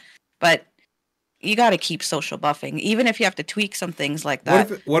that, but you got to keep social buffing, even if you have to tweak some things like that.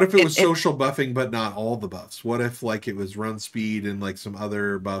 What if it was social buffing, but not all the buffs? What if like it was run speed and like some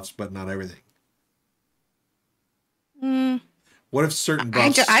other buffs, but not everything? What if certain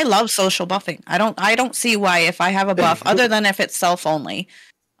buffs? I love social buffing. I don't see why if I have a buff, other than if it's self only,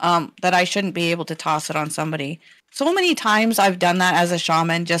 that I shouldn't be able to toss it on somebody. So many times I've done that as a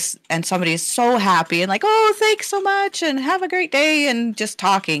shaman, and somebody is so happy and like, oh, thanks so much and have a great day and just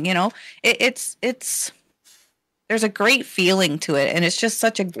talking, it's there's a great feeling to it. And it's just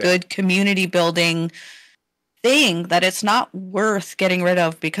such a good community building thing that it's not worth getting rid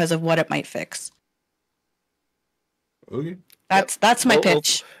of because of what it might fix. Okay. That's my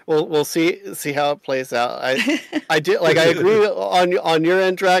pitch. We'll see how it plays out. I did I agree on your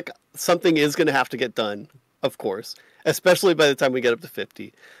end, Draq. Something is going to have to get done. Of course, especially by the time we get up to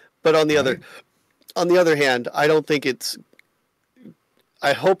 50. But on the other hand, I don't think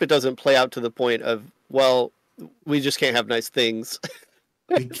I hope it doesn't play out to the point of, well, we just can't have nice things.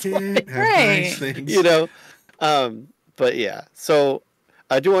 We can't have nice things. But yeah. So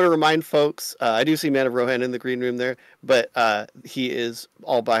I do want to remind folks, I do see Man of Rohan in the green room there, but he is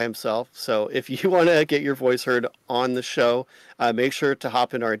all by himself. So if you want to get your voice heard on the show, make sure to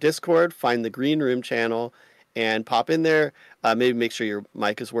hop in our Discord, find the green room channel, and pop in there. Maybe make sure your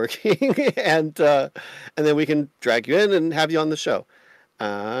mic is working, and then we can drag you in and have you on the show.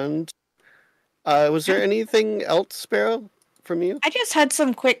 And was there anything else, Sparrow, from you? I just had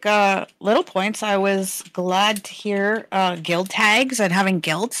some quick little points. I was glad to hear guild tags and having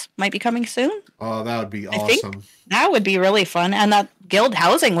guilds might be coming soon. Oh, that would be awesome. I think that would be really fun. And that guild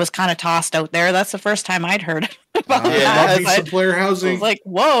housing was kind of tossed out there. That's the first time I'd heard about that. Love me some player housing. I was like,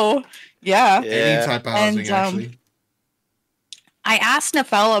 whoa. Yeah. Any type of housing, actually. I asked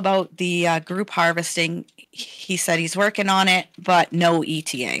Nafel about the group harvesting. He said he's working on it, but no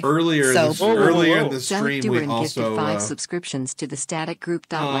ETA. Earlier in the stream, we also 5 subscriptions to the static group.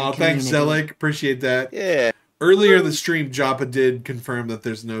 Thanks, Zelic. Appreciate that. Yeah. Earlier in the stream, Joppa did confirm that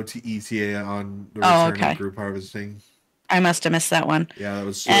there's no ETA on the return of group harvesting. I must have missed that one. Yeah, that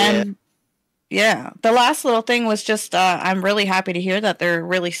was. Yeah, the last little thing was just I'm really happy to hear that they're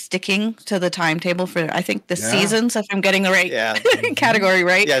really sticking to the timetable for, I think, the seasons, if I'm getting the right category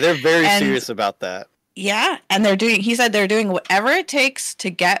right. Yeah, they're very serious about that. Yeah, and he said they're doing whatever it takes to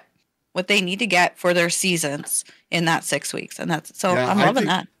get what they need to get for their seasons in that 6 weeks. And I'm loving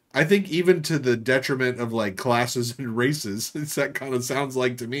that. I think even to the detriment of like classes and races, that kind of sounds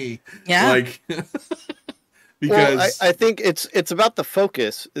like to me. Yeah. Like because I think it's about the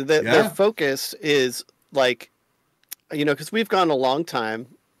focus. Their focus is like, because we've gone a long time,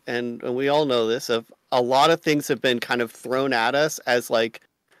 and we all know this, of a lot of things have been kind of thrown at us as like,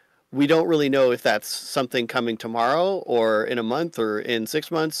 we don't really know if that's something coming tomorrow or in a month or in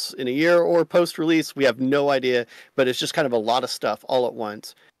 6 months, in a year, or post-release. We have no idea, but it's just kind of a lot of stuff all at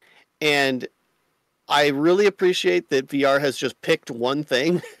once. And I really appreciate that VR has just picked one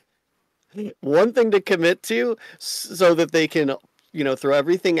thing. One thing to commit to so that they can, throw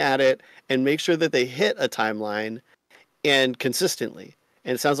everything at it and make sure that they hit a timeline and consistently.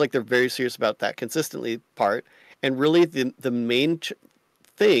 And it sounds like they're very serious about that consistently part. And really the main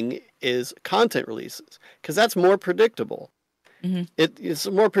thing is content releases, because that's more predictable. Mm-hmm. It's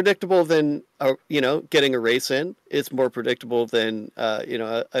more predictable than, getting a race in. It's more predictable than,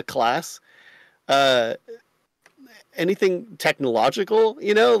 a class. Anything technological,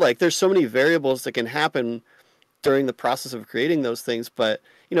 like there's so many variables that can happen during the process of creating those things. But,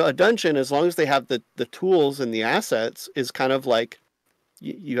 a dungeon, as long as they have the tools and the assets, is kind of like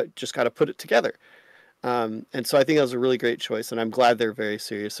you just got to put it together. And so I think that was a really great choice, and I'm glad they're very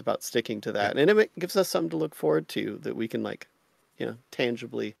serious about sticking to that. And it gives us something to look forward to that we can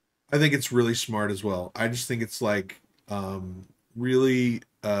tangibly. I think it's really smart as well. I just think it's really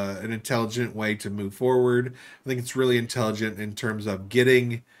an intelligent way to move forward. I think it's really intelligent in terms of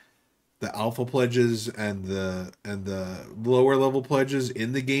getting the alpha pledges and the lower level pledges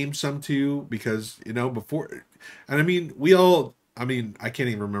in the game some too, because before, and I can't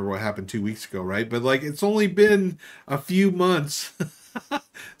even remember what happened 2 weeks ago, right? But it's only been a few months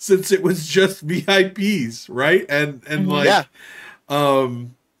since it was just VIPs, right? And so,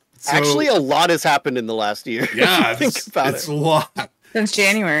 actually, a lot has happened in the last year. Yeah, it's a lot. Since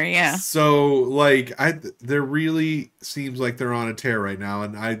January, yeah. So, there really seems like they're on a tear right now,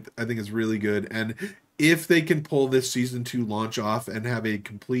 and I think it's really good. And if they can pull this Season 2 launch off and have a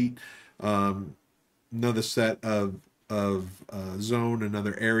complete another set of zone,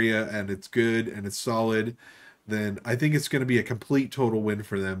 another area, and it's good and it's solid, then I think it's going to be a complete total win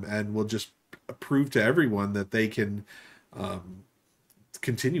for them, and will just prove to everyone that they can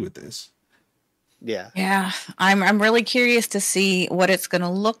continue with this. Yeah, I'm really curious to see what it's going to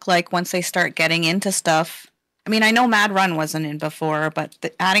look like once they start getting into stuff. I mean, I know Mad Run wasn't in before, but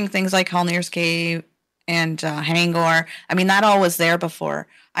adding things like Halnir's Cave and Hangor, I mean, that all was there before.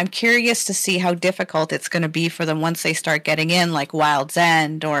 I'm curious to see how difficult it's going to be for them once they start getting in, like Wild's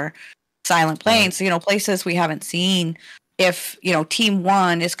End or Silent Plains, places we haven't seen. If, Team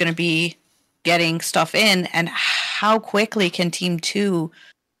 1 is going to be getting stuff in, and how quickly can Team 2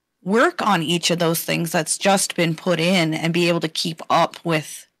 work on each of those things that's just been put in and be able to keep up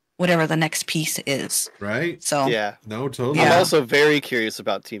with whatever the next piece is. Right. So yeah. No, totally. I'm also very curious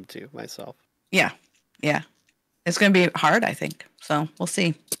about Team 2 myself. Yeah. Yeah. It's going to be hard, I think. So we'll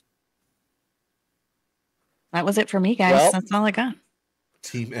see. That was it for me, guys. Well, that's all I got.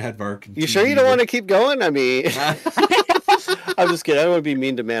 Team Advark. You sure you don't want to keep going? I mean, I'm just kidding. I don't want to be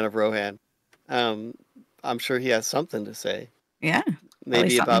mean to Man of Rohan. I'm sure he has something to say. Yeah.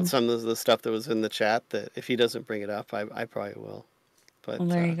 Maybe about some of the stuff that was in the chat that if he doesn't bring it up, I probably will. But well,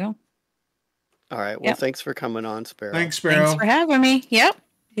 there you go. All right. Well, thanks for coming on, Sparrow. Thanks, Sparrow. Thanks for having me. Yep.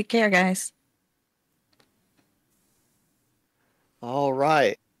 Take care, guys. All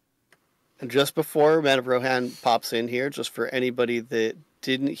right. And just before Man of Rohan pops in here, just for anybody that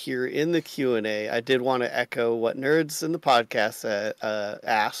didn't hear in the Q&A, I did want to echo what Nerds in the podcast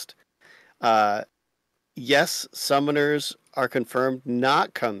asked. Yes, summoners are confirmed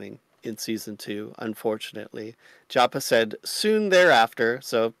not coming in Season 2, unfortunately. Joppa said soon thereafter,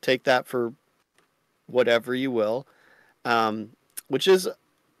 so take that for whatever you will, which is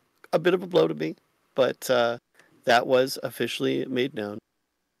a bit of a blow to me, but that was officially made known.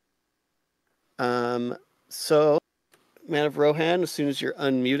 So, Man of Rohan, as soon as you're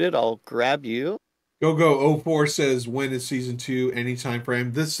unmuted, I'll grab you. Go04 says, when is Season 2? Any time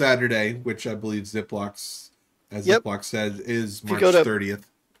frame? This Saturday, which I believe Ziploc, as Ziploc said, is March 30th.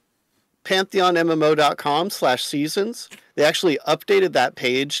 PantheonMMO.com/seasons. They actually updated that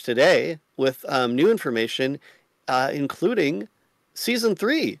page today with new information, including Season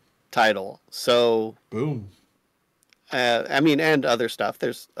 3 title. So, boom. And other stuff.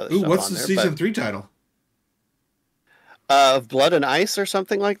 There's other stuff what's on the there, Season 3 title? Of Blood and Ice or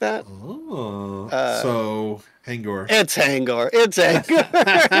something like that. Oh, so Hangor. It's Hangor. It's Hangor.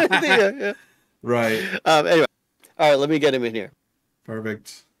 Yeah. Right. Anyway, all right. Let me get him in here.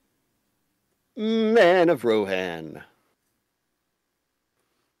 Perfect. Man of Rohan.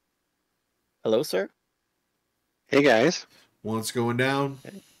 Hello, sir. Hey guys. What's going down?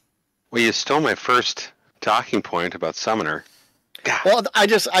 Well, you stole my first talking point about Summoner. God. Well, I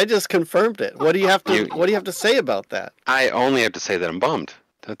just confirmed it. What do you have to say about that? I only have to say that I'm bummed.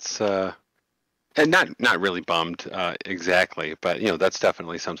 That's and not really bummed exactly, but that's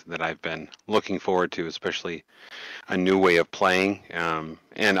definitely something that I've been looking forward to, especially a new way of playing.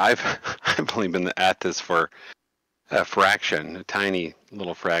 And I've only been at this for a fraction, a tiny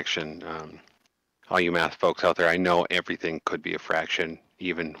little fraction. All you math folks out there, I know everything could be a fraction,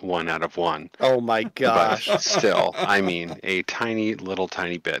 even 1 out of 1. Oh my gosh. But still, I mean, a tiny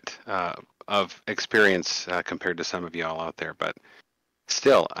bit of experience compared to some of y'all out there. But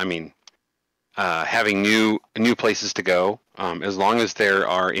still, I mean, having new places to go, as long as there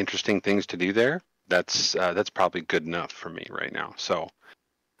are interesting things to do there, that's probably good enough for me right now. So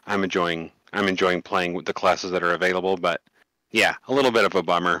I'm enjoying playing with the classes that are available. But yeah, a little bit of a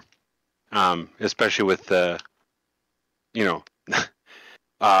bummer, especially with the,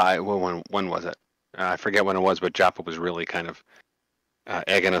 when was it? I forget when it was, but Joppa was really kind of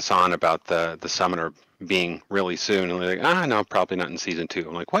egging us on about the summoner being really soon, and they're like, no, probably not in season 2.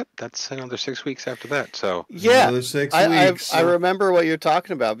 I'm like, what? That's another 6 weeks after that. So yeah, another 6 weeks. I remember what you're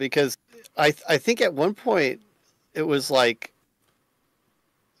talking about, because I think at one point it was like,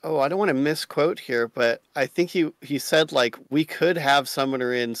 I don't want to misquote here, but I think he said like we could have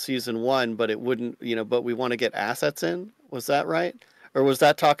Summoner in season 1, but it wouldn't, but we want to get assets in. Was that right? Or was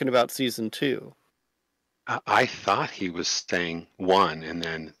that talking about season 2? I thought he was saying 1, and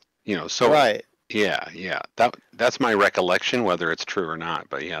then so right. Yeah. That's my recollection, whether it's true or not.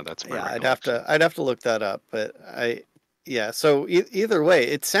 But yeah, that's my recollection. I'd have to look that up. But so either way,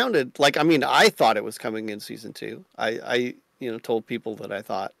 it sounded like, I thought it was coming in season 2. I told people that I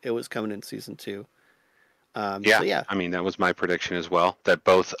thought it was coming in season 2. Yeah. I mean, that was my prediction as well, that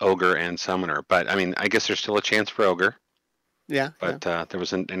both Ogre and Summoner. But I mean, I guess there's still a chance for Ogre. Yeah. But there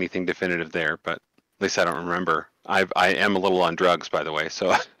wasn't anything definitive there. But at least I don't remember. I am a little on drugs, by the way.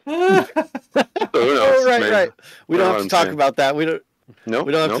 So, so who knows? Right. We don't have to talk about that. We don't. No,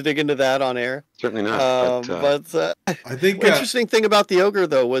 we don't have to dig into that on air. Certainly not. But I think interesting thing about the Ogre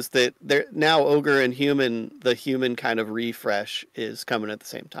though was that now Ogre and the human kind of refresh is coming at the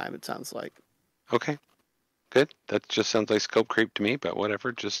same time. It sounds like. Okay, good. That just sounds like scope creep to me. But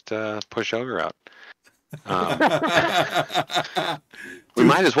whatever, just push Ogre out. We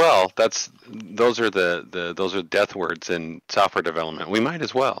might as well. Those are the death words in software development. We might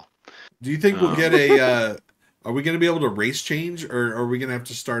as well. Do you think we'll get a? Are we going to be able to race change, or are we going to have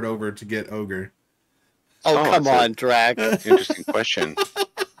to start over to get Ogre? Oh come on, Draq. Interesting question.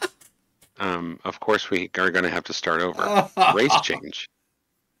 Of course we are going to have to start over. Race change.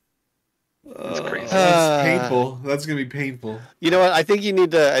 That's crazy. That's painful. That's going to be painful. You know what? I think you need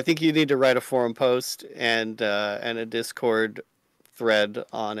to write a forum post and a Discord thread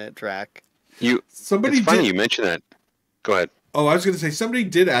on it, Draq. It's funny you mentioned that. Go ahead. Oh, I was going to say, somebody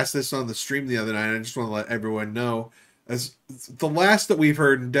did ask this on the stream the other night. I just want to let everyone know. As the last that we've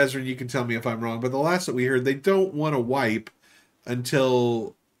heard, and Desert, you can tell me if I'm wrong, but the last that we heard, they don't want to wipe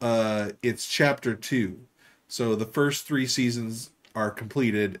until it's chapter 2. So the first 3 seasons are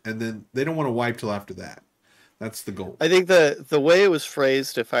completed, and then they don't want to wipe till after that. That's the goal. I think the way it was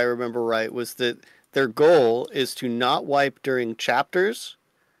phrased, if I remember right, was that their goal is to not wipe during chapters.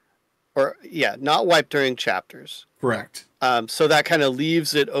 Not wipe during chapters. Correct. So that kind of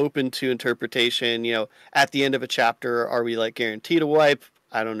leaves it open to interpretation. At the end of a chapter, are we like guaranteed a wipe?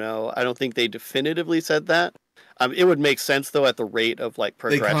 I don't know. I don't think they definitively said that. It would make sense though at the rate of like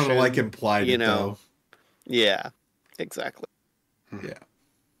progression. They kind of like implied it though. Yeah, exactly. Yeah.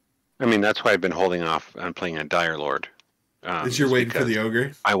 I mean, that's why I've been holding off on playing a Dire Lord. Is you're waiting for the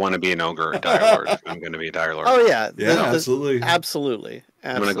Ogre? I want to be an Ogre or Dire Lord if I'm going to be a Dire Lord. Oh yeah, absolutely.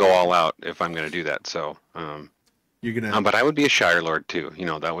 I'm going to go all out if I'm going to do that. So, you're gonna. But I would be a Shire Lord too.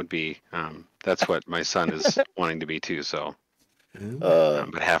 That would be. That's what my son is wanting to be too. So.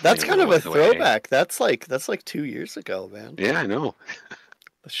 But that's kind of a throwback. That's like 2 years ago, man. Yeah, I know.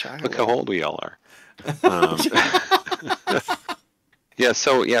 The Shire Look Lord. how old we all are. Yeah.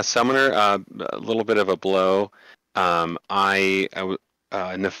 So yeah, Summoner. A little bit of a blow. Nefel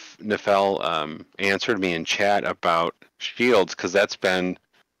answered me in chat about shields because I've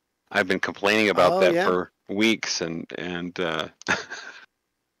been complaining about for weeks and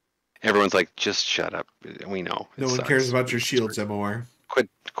everyone's like, just shut up. We know. No one cares about your shields, MOR. Quit.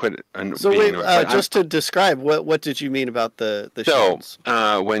 So wait, just to describe, what did you mean about the shields?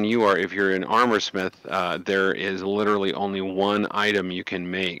 If you're an armor smith, there is literally only one item you can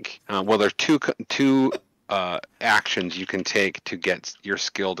make. There's two actions you can take to get your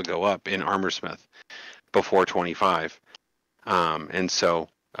skill to go up in armor smith before 25. And so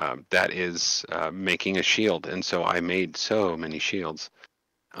that is making a shield. And so I made so many shields.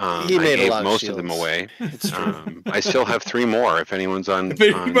 I gave most of them away. I still have 3 more if anyone's on needs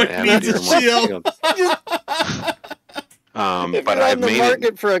a shield. If you're on the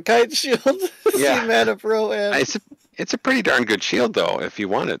market for a kite shield, see Mana Pro Am. It's a pretty darn good shield though if you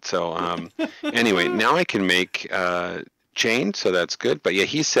want it. So anyway, now I can make chain, so that's good. But yeah,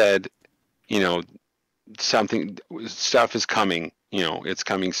 he said, stuff is coming. It's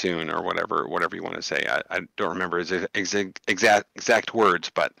coming soon or whatever you want to say. I don't remember his exact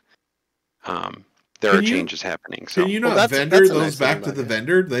words, but there are changes happening. So. Can you not vendor those back to the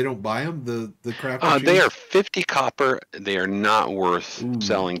vendor? They don't buy them, the crafting they are 50 copper. They are not worth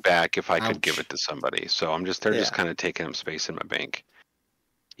selling back if I could give it to somebody. So they're just kind of taking up space in my bank.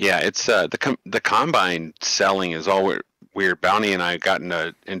 Yeah, it's the combine selling is all weird. Bounty and I got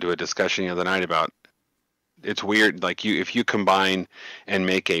into a discussion the other night about it's weird. Like if you combine and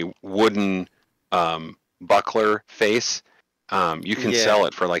make a wooden buckler face, you can sell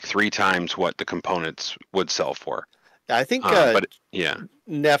it for like 3 times what the components would sell for. I think, but yeah,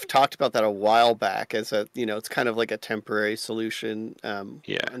 Neff talked about that a while back as a, it's kind of like a temporary solution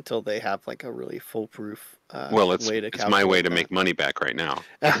until they have like a really foolproof way to it's my way to make money back right now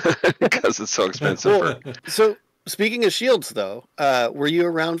because it's so expensive. So speaking of shields, though, were you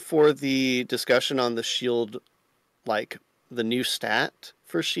around for the discussion on the shield, like the new stat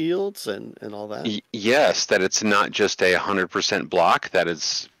for shields and all that? Yes, that it's not just a 100% block.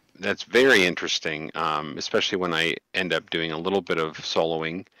 That's very interesting, especially when I end up doing a little bit of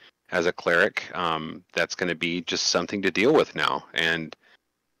soloing as a cleric. That's going to be just something to deal with now, and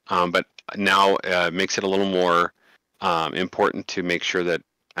but now makes it a little more important to make sure that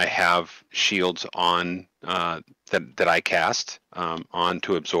I have shields on that I cast on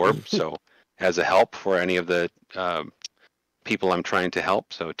to absorb. So as a help for any of the people I'm trying to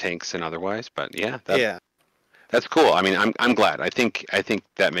help, so tanks and otherwise. But that's cool. I mean, I'm glad. I think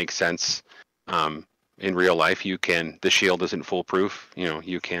that makes sense. In real life, the shield isn't foolproof.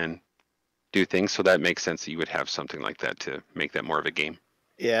 You can do things, so that makes sense that you would have something like that to make that more of a game.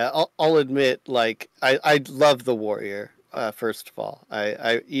 Yeah, I'll admit, like I love the warrior. First of all,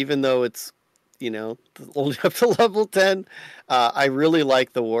 I even though it's only up to level 10, I really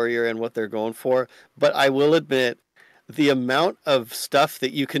like the warrior and what they're going for. But I will admit, the amount of stuff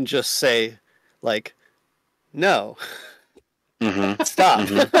that you can just say, like, no, stop.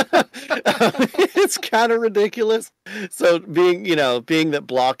 It's kind of ridiculous. So being that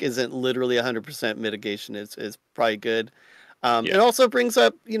block isn't literally 100% mitigation is probably good. It also brings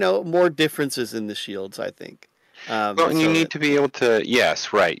up, more differences in the shields, I think. And you need to be able to,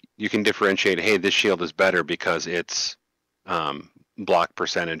 yes, right. You can differentiate, hey, this shield is better because it's block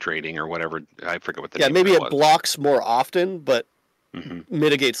percentage rating or whatever. I forget what the name maybe it it blocks more often, but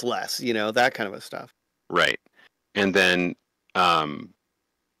mitigates less, that kind of a stuff. Right. And then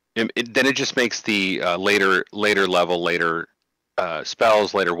it just makes the later level, later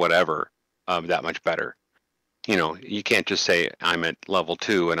spells, later whatever, that much better. You can't just say I'm at level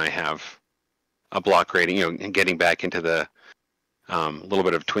 2 and I have a block rating, and getting back into the little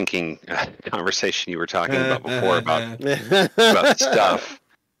bit of twinking conversation you were talking about before about stuff,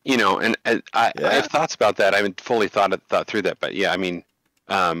 and I have thoughts about that. I haven't fully thought through that, but yeah, I mean,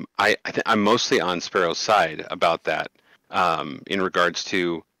 I think I'm mostly on Sparrow's side about that, in regards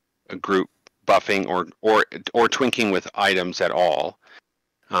to a group buffing or twinking with items at all.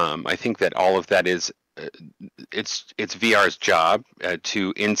 I think that all of that is it's VR's job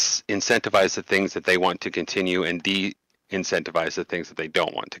to incentivize the things that they want to continue and de-incentivize the things that they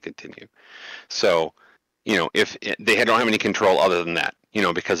don't want to continue. So, if they don't have any control other than that,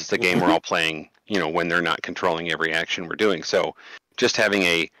 because it's a game we're all playing, when they're not controlling every action we're doing. So just having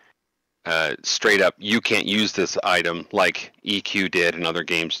a straight up, you can't use this item like EQ did in other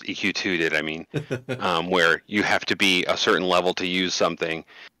games, EQ2 did, I mean, where you have to be a certain level to use something.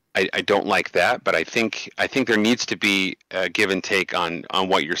 I don't like that, but I think there needs to be a give and take on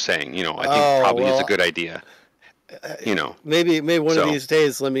what you're saying. I think probably is a good idea. Maybe one of these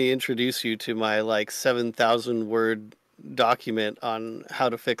days, let me introduce you to my 7,000 word document on how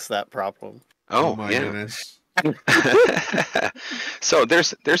to fix that problem. Oh my goodness. So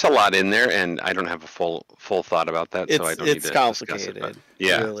there's a lot in there, and I don't have a full thought about that, so I don't need to discuss it. But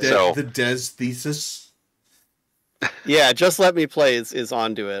yeah, really. So the Des thesis. Yeah, Just Let Me Play is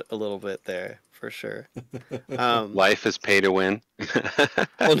onto it a little bit there for sure. Life is pay to win.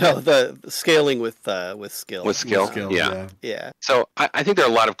 Well, no, the scaling with skill. With skill, yeah. So I think there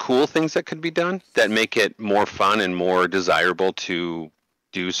are a lot of cool things that could be done that make it more fun and more desirable to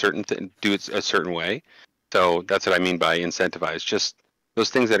do it a certain way. So that's what I mean by incentivize. Just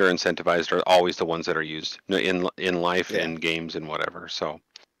those things that are incentivized are always the ones that are used in life, in games, and whatever. So,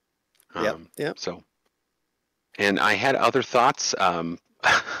 yep. So. And I had other thoughts, trying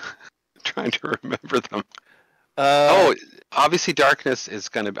to remember them. Obviously Darkness is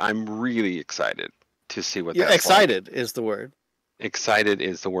I'm really excited to see what that's excited like. Is the word. Excited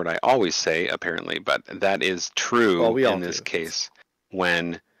is the word I always say, apparently, but that is true in this case.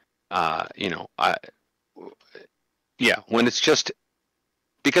 When, when it's just,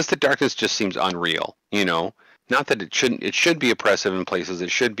 because the darkness just seems unreal, not that it should be oppressive in places,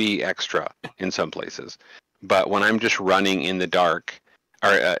 it should be extra in some places. But when I'm just running in the dark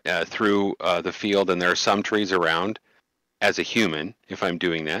or through the field and there are some trees around, as a human, if I'm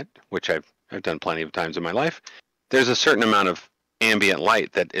doing that, which I've done plenty of times in my life, there's a certain amount of ambient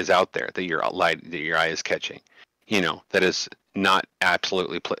light that is out there that your eye is catching, that is not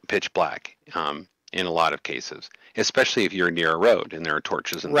absolutely pitch black in a lot of cases, especially if you're near a road and there are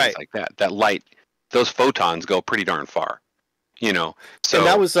torches and things like that. That light those photons go pretty darn far. So and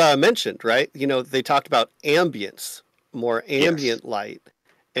that was mentioned, right? They talked about ambience, more ambient light,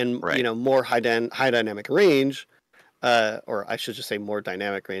 and more high dynamic range, or I should just say more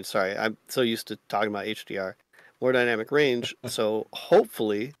dynamic range. Sorry, I'm so used to talking about HDR. More dynamic range. So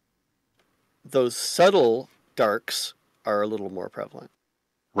hopefully, those subtle darks are a little more prevalent.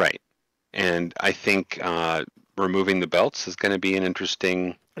 Right, and I think removing the belts is going to be an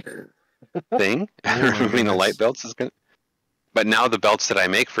interesting thing. Removing the light belts is going to. But now the belts that I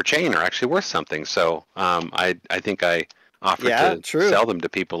make for chain are actually worth something. So I think I offered to sell them to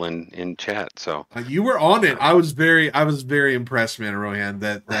people in chat. So you were on it. I was very impressed, man, Rohan,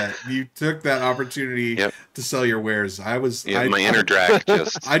 that you took that opportunity to sell your wares. My inner Draq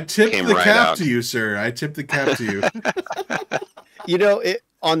just I tipped came the right cap out. to you, sir. I tipped the cap to you.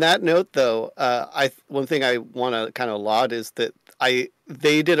 On that note, though, one thing I want to kind of laud is that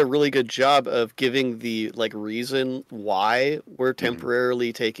they did a really good job of giving the reason why we're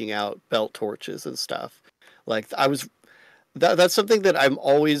temporarily taking out belt torches and stuff. That's something that I'm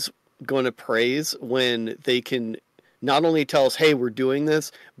always going to praise, when they can not only tell us, hey, we're doing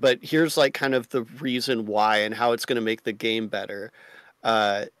this, but here's kind of the reason why and how it's going to make the game better.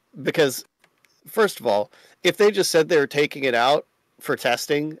 Because first of all, if they just said they were taking it out for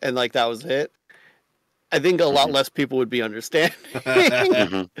testing and that was it, I think a lot less people would be understanding.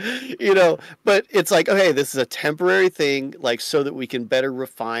 But it's okay, this is a temporary thing, so that we can better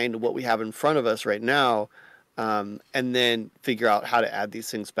refine what we have in front of us right now, and then figure out how to add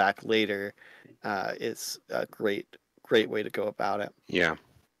these things back later. Is a great way to go about it. Yeah,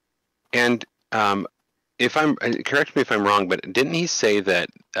 and correct me if I'm wrong, but didn't he say that,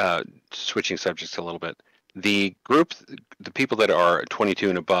 switching subjects a little bit, the people that are 22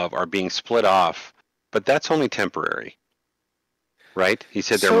 and above are being split off, but that's only temporary, right? He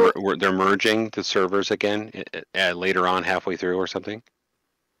said they're merging the servers again later on, halfway through or something.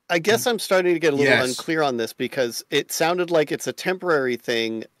 I guess I'm starting to get a little unclear on this, because it sounded like it's a temporary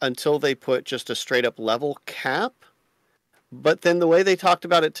thing until they put just a straight up level cap. But then the way they talked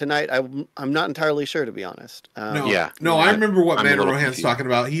about it tonight, I'm not entirely sure, to be honest. I remember what Man Rohan's talking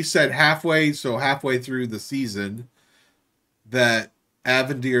about. He said halfway through the season that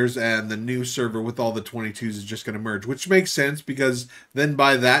Avendir's and the new server with all the 22s is just going to merge, which makes sense, because then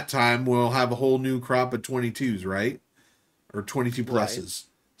by that time we'll have a whole new crop of 22s, right? Or 22 pluses.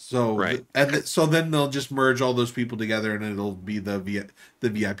 Right. So so then they'll just merge all those people together, and it'll be the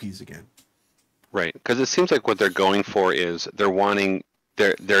VIPs again. Right, because it seems like what they're going for is they're wanting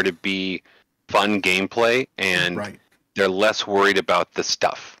there to be fun gameplay, and they're less worried about the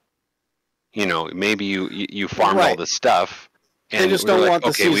stuff. Maybe you farm all the stuff. And they just don't want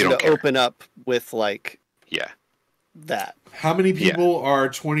the season to open up with that. How many people are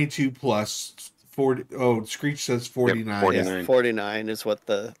 22 plus? 40. Oh, Screech says 49. Yep, 49. Yeah, 49 is what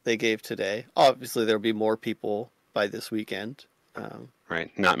they gave today. Obviously, there'll be more people by this weekend.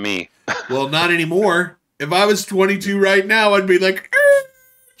 Right, not me. Well, not anymore. If I was 22 right now, I'd be like,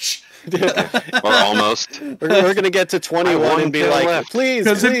 or almost. We're going to get to 21 and be like, please,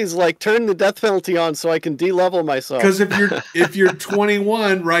 turn the death penalty on so I can de-level myself. Because if you're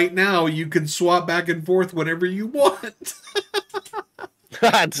 21 right now, you can swap back and forth whatever you want.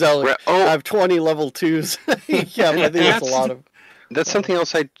 I have 20 level 2s. Yeah, but I think that's a lot of. That's something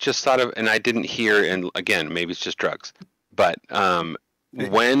else I just thought of, and I didn't hear. And again, maybe it's just drugs. But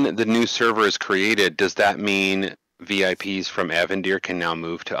when the new server is created, does that mean VIPs from Avendir can now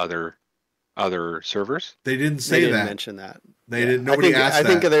move to other servers? They didn't say that. They didn't mention that. They didn't. Nobody asked that. I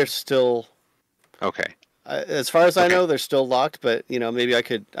think they're still. Okay. As far as I know, they're still locked. But maybe I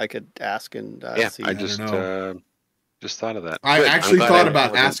could ask and see. I just thought of that. I actually thought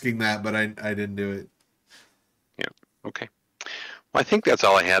about asking that, but I didn't do it. Yeah. Okay. Well, I think that's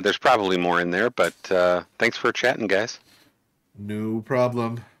all I had. There's probably more in there, but thanks for chatting, guys. No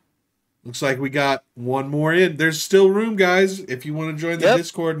problem. Looks like we got one more in. There's still room, guys. If you want to join the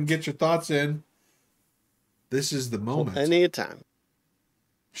Discord and get your thoughts in, this is the moment. Plenty of time.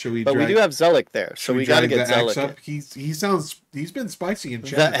 Should we? But we do have Zelik there, so we got to get Zelik up. He's been spicy in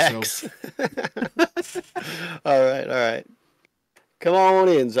chat. The X. So. All right. Come on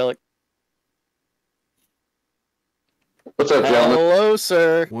in, Zelik. What's up, gentlemen? Hello,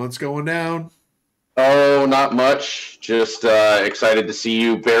 sir. What's going down? Oh, not much. Just excited to see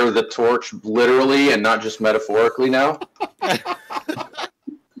you bear the torch literally and not just metaphorically now.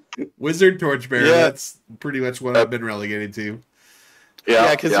 Wizard torchbearer. Yeah. That's pretty much what I've been relegated to.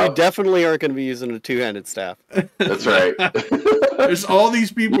 Yeah, because you definitely aren't going to be using a two-handed staff. That's right. There's all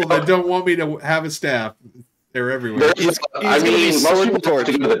these people that don't want me to have a staff. They're everywhere. I mean, most people have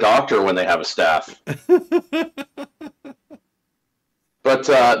to go to the doctor when they have a staff. But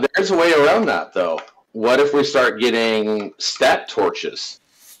there's a way around that, though. What if we start getting stat torches?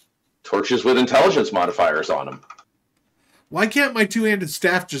 Torches with intelligence modifiers on them. Why can't my two-handed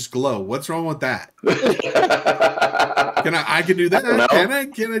staff just glow? What's wrong with that? I can do that?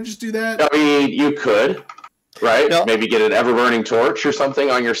 Can I just do that? I mean, you could, right? No. Maybe get an ever-burning torch or something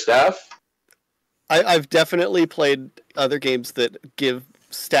on your staff. I've definitely played other games that give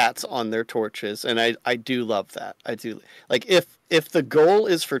stats on their torches, and I do love that. I do. Like, if the goal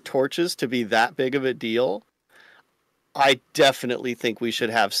is for torches to be that big of a deal, I definitely think we should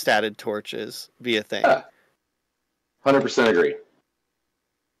have statted torches be a thing. 100% agree.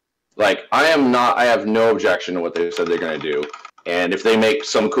 Like, I have no objection to what they said they're going to do. And if they make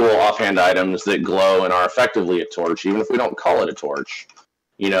some cool offhand items that glow and are effectively a torch, even if we don't call it a torch,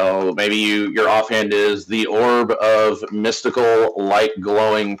 maybe your offhand is the orb of mystical, light,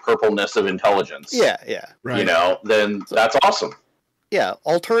 glowing purpleness of intelligence. Yeah. Right. Then that's awesome. Yeah,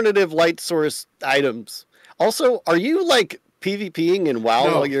 alternative light source items. Also, are you, PvPing in WoW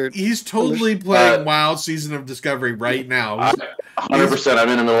while you're... He's totally playing WoW Season of Discovery right now. 100%. I'm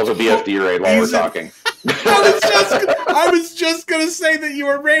in the middle of a BFD raid while we're talking. I was just going to say that you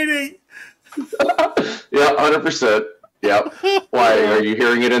were raiding. Yeah, 100%. Yep. Why are you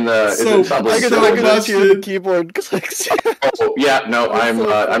hearing it in the? I can hear the keyboard clicks. Oh yeah, no,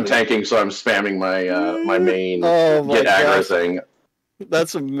 I'm tanking, so I'm spamming my main get aggro thing.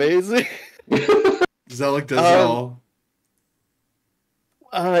 That's amazing. Zealot does it all.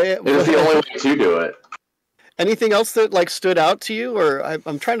 It's the only way to do it. Anything else that stood out to you, or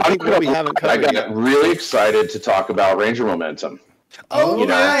I'm trying to think what we haven't covered. I got really excited to talk about Ranger momentum.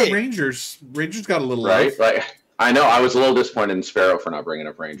 Rangers got a little right. Like, I know I was a little disappointed in Sparrow for not bringing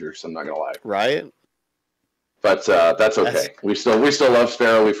up Rangers. I'm not gonna lie. Right. But that's okay. We still love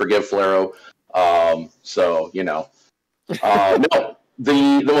Sparrow. We forgive Flaro. No.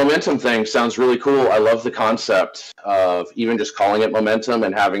 The momentum thing sounds really cool. I love the concept of even just calling it momentum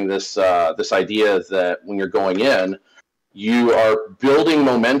and having this idea that when you're going in, you are building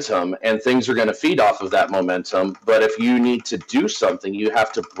momentum and things are going to feed off of that momentum. But if you need to do something, you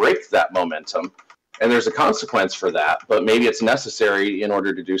have to break that momentum. And there's a consequence for that, but maybe it's necessary in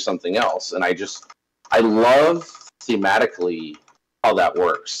order to do something else. And I love thematically how that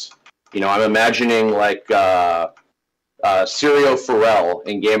works. I'm imagining Syrio Forel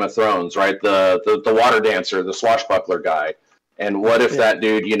in Game of Thrones, right? The water dancer, the swashbuckler guy. And what if that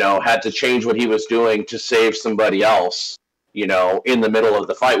dude, had to change what he was doing to save somebody else, in the middle of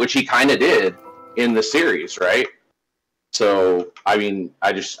the fight, which he kind of did in the series, right? So, I mean,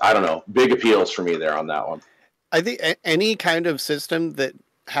 I don't know. Big appeals for me there on that one. I think any kind of system that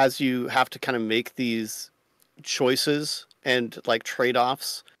has you have to kind of make these choices and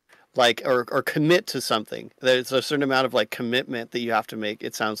trade-offs, or commit to something. There's a certain amount of commitment that you have to make.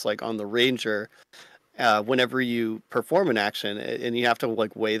 It sounds like on the Ranger, whenever you perform an action, and you have to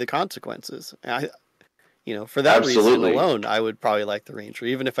weigh the consequences. For that reason alone, I would probably like the Ranger,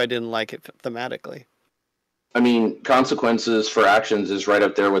 even if I didn't like it thematically. I mean, consequences for actions is right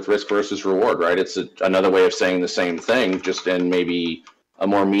up there with risk versus reward, right? It's another way of saying the same thing, just in maybe a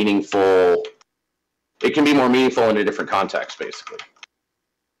more meaningful. It can be more meaningful in a different context, basically.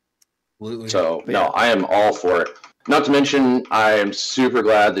 Absolutely. So, no, I am all for it. Not to mention, I am super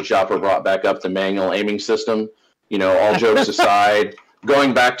glad that Jopper brought back up the manual aiming system. All jokes aside,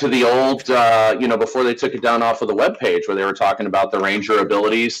 going back to the old, before they took it down off of the webpage where they were talking about the Ranger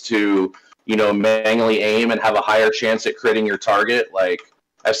abilities to, manually aim and have a higher chance at critting your target.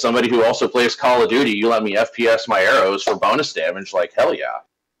 As somebody who also plays Call of Duty, you let me FPS my arrows for bonus damage. Hell yeah.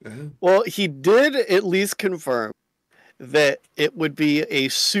 Mm-hmm. Well, he did at least confirm that it would be a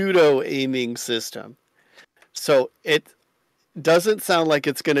pseudo aiming system. So it doesn't sound like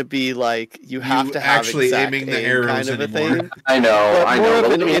it's going to be you have to have actually aiming the arrows kind of anymore. A thing. I know.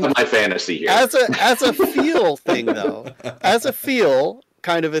 Let me have my fantasy here. As a feel thing, though, as a feel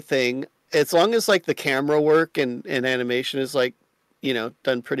kind of a thing, as long as the camera work and animation is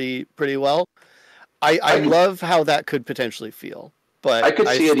done pretty well, I love how that could potentially feel. But I could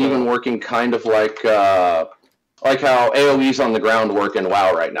see it even working kind of like how AoE's on the ground work in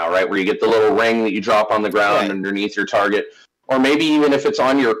WoW right now, right? Where you get the little ring that you drop on the ground underneath your target. Or maybe even if it's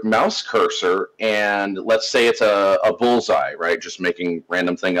on your mouse cursor and let's say it's a bullseye, right? Just making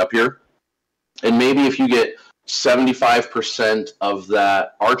random thing up here. And maybe if you get 75% of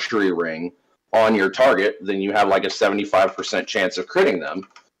that archery ring on your target, then you have a 75% chance of critting them.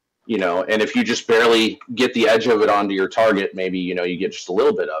 And if you just barely get the edge of it onto your target, maybe, you get just a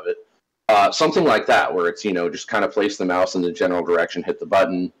little bit of it. Something like that, where it's, just kind of place the mouse in the general direction, hit the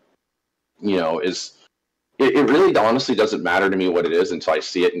button, it really honestly doesn't matter to me what it is until I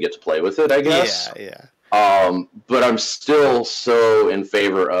see it and get to play with it, I guess. Yeah. But I'm still so in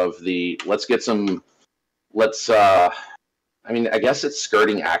favor of I guess it's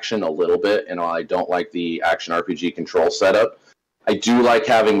skirting action a little bit, and I don't like the action RPG control setup. I do like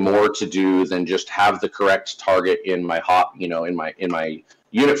having more to do than just have the correct target in my in my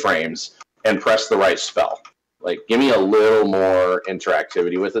unit frames and press the right spell. Like, give me a little more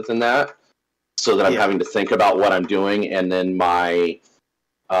interactivity with it than that, so that I'm having to think about what I'm doing, and then my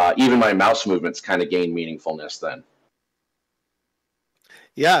even my mouse movements kind of gain meaningfulness then.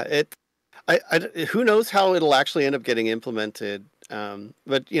 Yeah, who knows how it'll actually end up getting implemented.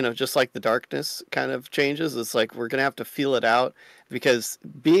 But just like the darkness kind of changes, it's like we're gonna have to feel it out, because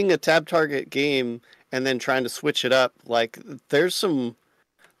being a tab target game and then trying to switch it up, like there's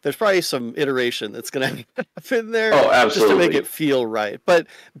probably some iteration that's gonna happen there. Oh, absolutely. Just to make it feel right. But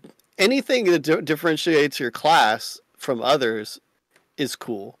anything that differentiates your class from others is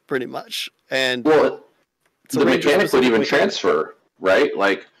cool, pretty much. And the mechanic would even transfer, right?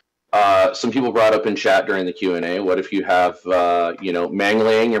 Like, some people brought up in chat during the Q&A, what if you have,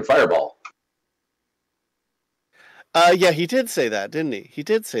 mangling and fireball? Yeah, he did say that, didn't he? He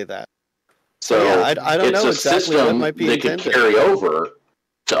did say that. So yeah, I don't know exactly what might be intended. That could carry over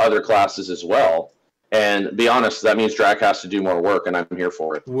to other classes as well. And be honest, that means Draq has to do more work, and I'm here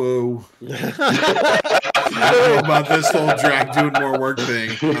for it. Whoa. I don't know about this whole Draq doing more work thing.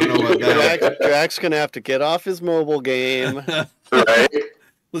 I don't know about that. Draq's going to have to get off his mobile game. Right?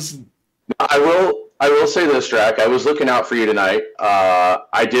 Listen, I will say this, Draq. I was looking out for you tonight.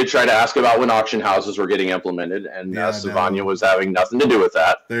 I did try to ask about when auction houses were getting implemented, and Savanya was having nothing to do with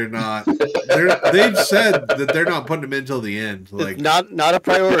that. They're not. They've said that they're not putting them in until the end. Like, not a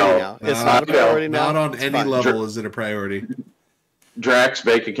priority now. It's not a priority now. Not on any level is it a priority. Draq's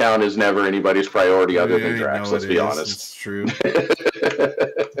bank account is never anybody's priority other than Draq's. Let's be honest. It's true.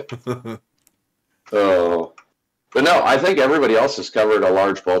 Oh. But no, I think everybody else has covered a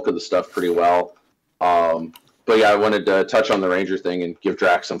large bulk of the stuff pretty well. But yeah, I wanted to touch on the Ranger thing and give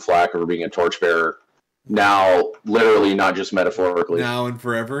Draq some flack over being a torchbearer. Now, literally, not just metaphorically. Now and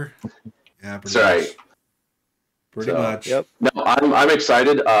forever. Yeah, that's right. Pretty much. Yep. No, I'm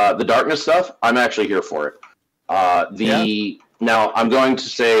excited. The darkness stuff, I'm actually here for it. Now, I'm going to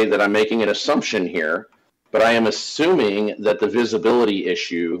say that I'm making an assumption here, but I am assuming that the visibility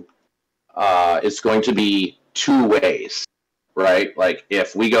issue is going to be two ways, right? Like,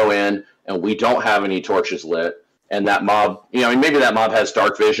 if we go in and we don't have any torches lit, and that mob, maybe that mob has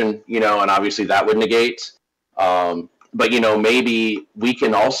dark vision, and obviously that would negate. But, maybe we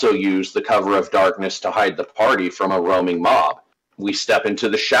can also use the cover of darkness to hide the party from a roaming mob. We step into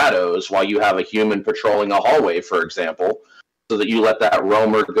the shadows while you have a human patrolling a hallway, for example, so that you let that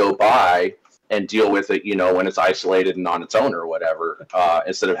roamer go by and deal with it, when it's isolated and on its own or whatever,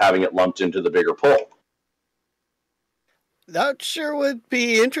 instead of having it lumped into the bigger pool. That sure would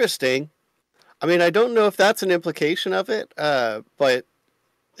be interesting. I mean, I don't know if that's an implication of it, but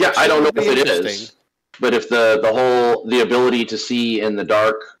yeah, I don't know if it is. But if the ability to see in the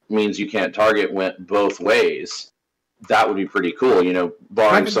dark means you can't target went both ways, that would be pretty cool,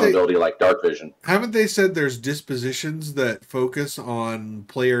 barring some ability like dark vision. Haven't they said there's dispositions that focus on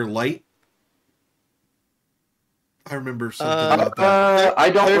player light? I remember something about that. I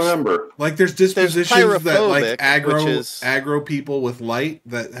don't remember. Like, there's dispositions that like aggro people with light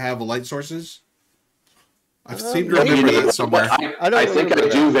that have light sources. I seem to remember that somewhere. I think I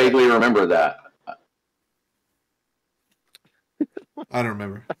do vaguely remember that. I don't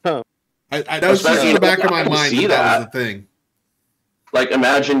remember. That was just in the back of my mind that was the thing. Like,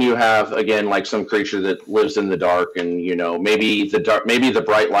 imagine you have, again, like some creature that lives in the dark, and maybe the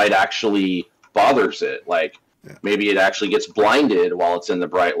bright light actually bothers it. Like, maybe it actually gets blinded while it's in the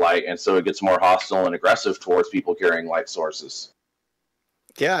bright light, and so it gets more hostile and aggressive towards people carrying light sources.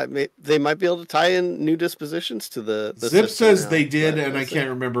 Yeah, they might be able to tie in new dispositions to the Zip says they did, and I can't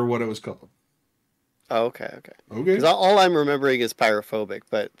remember what it was called. Oh, okay. Because all I'm remembering is pyrophobic,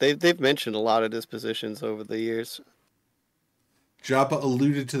 but they've mentioned a lot of dispositions over the years. Joppa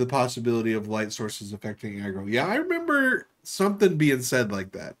alluded to the possibility of light sources affecting aggro. Yeah, I remember something being said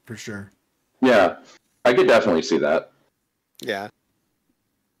like that, for sure. Yeah, I could definitely see that. Yeah.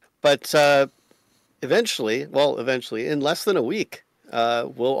 But eventually, in less than a week,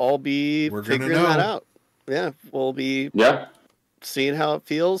 we'll all be figuring that out. Yeah, we'll be seeing how it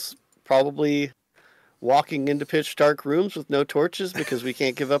feels. Probably walking into pitch dark rooms with no torches because we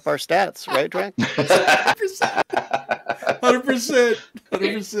can't give up our stats, right, Draq?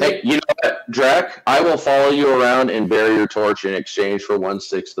 100%. Hey, you know what, Draq? I will follow you around and bear your torch in exchange for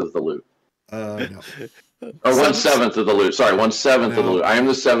 1/6 of the loot. No. Or 1/7 of the loot. Sorry, 1/7 of the loot. I am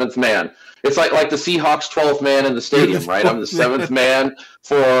the 7th man. It's like the Seahawks 12th man in the stadium, right? I'm the 7th man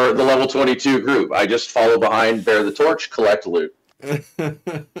for the level 22 group. I just follow behind, bear the torch, collect loot. We've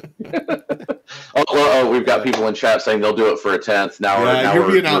got people in chat saying they'll do it for a 10th. Now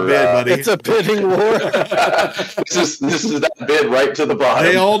you're being outbid, buddy. It's a bidding war. This is that bid right to the bottom.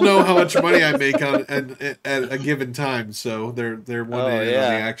 They all know how much money I make at a given time, so they're wanting in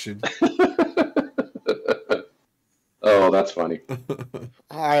on the action. Oh, that's funny.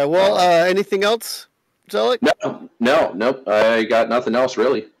 All right. Well, anything else, Zelik? Nope. I got nothing else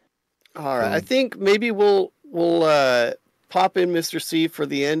really. All right. I think maybe we'll pop in Mr. C for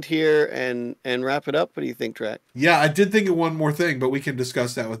the end here and wrap it up. What do you think, Draq? Yeah, I did think of one more thing, but we can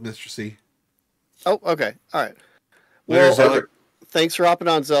discuss that with Mr. C. Oh, okay. All right. Later, Zelik. Thanks for hopping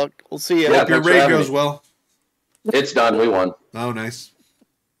on, Zelik. We'll see you. Hope your raid goes well. It's done. We won. Oh, nice.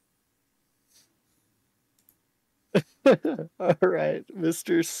 All right,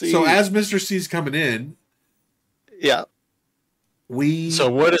 Mr. C. So as Mr. C's coming in, yeah, So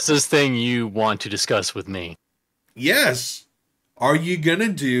what is this thing you want to discuss with me? Yes. Are you gonna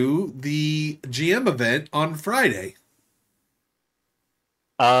do the GM event on Friday?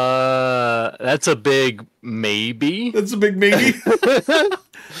 That's a big maybe. That's a big maybe.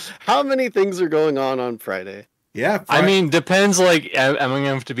 How many things are going on Friday? Yeah, I mean, depends. Like, I'm gonna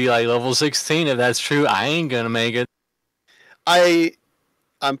have to be like level 16. If that's true, I ain't gonna make it.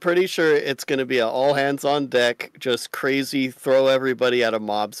 I'm pretty sure it's going to be an all hands on deck, just crazy, throw everybody at a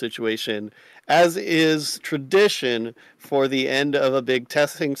mob situation, as is tradition for the end of a big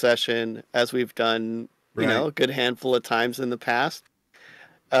testing session, as we've done, you know, a good handful of times in the past.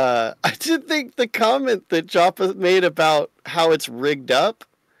 I did think the comment that Joppa made about how it's rigged up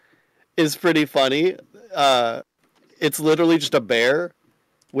is pretty funny. It's literally just a bear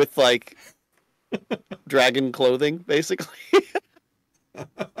with like dragon clothing, basically.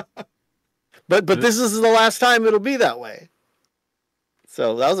 but this is the last time it'll be that way.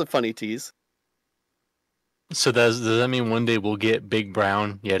 So that was a funny tease. So does that mean one day we'll get Big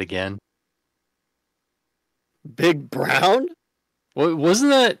Brown yet again? Big Brown? Well,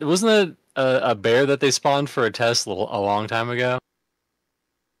 wasn't that a bear that they spawned for a test a long time ago?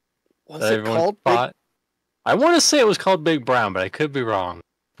 Was it called Big? I want to say it was called Big Brown, but I could be wrong.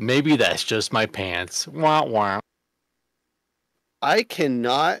 Maybe that's just my pants. Wah wah. I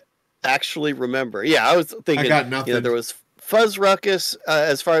cannot actually remember. Yeah, I was thinking. I got nothing. You know, there was Fuzz Ruckus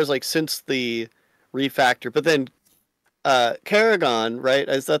as far as like since the refactor, but then Karagon, right?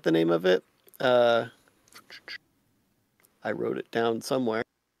 Is that the name of it? I wrote it down somewhere.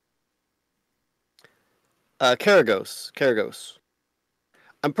 Karagos.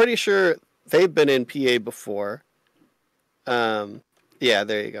 I'm pretty sure they've been in PA before. Yeah,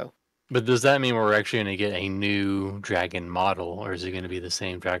 there you go. But does that mean we're actually going to get a new dragon model, or is it going to be the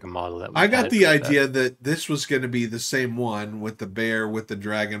same dragon model that we I got the idea that this was going to be the same one with the bear with the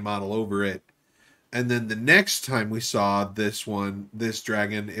dragon model over it. And then the next time we saw this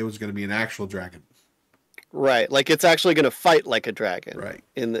dragon, it was going to be an actual dragon. Right, like it's actually going to fight like a dragon. Right.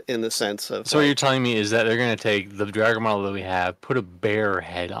 In the sense of. So what you're telling me is that they're going to take the dragon model that we have, put a bear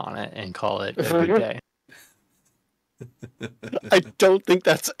head on it, and call it every day. I don't think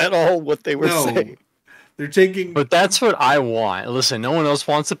that's at all what they were saying. They're taking. But that's what I want. Listen, no one else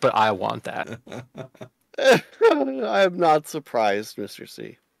wants it, but I want that. I'm not surprised, Mr.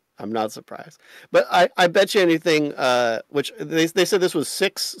 C. I'm not surprised. But I bet you anything, which they said this was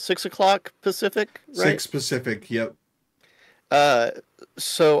 6 o'clock Pacific, right? 6 Pacific, yep.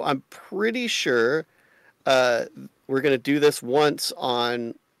 So I'm pretty sure we're going to do this once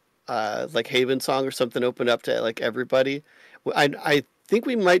on like Haven Song or something, open up to like everybody. I think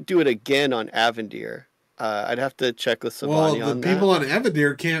we might do it again on Avendir. I'd have to check with somebody on that. Well, the people on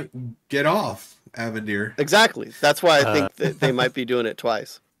Avendir can't get off Avendir. Exactly. That's why I think that they might be doing it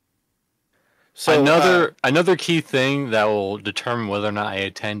twice. So another key thing that will determine whether or not I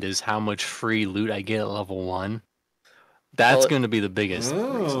attend is how much free loot I get at level 1. That's going to be the biggest.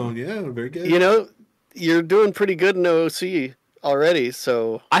 Oh, yeah, very good. You know, you're doing pretty good in OC already,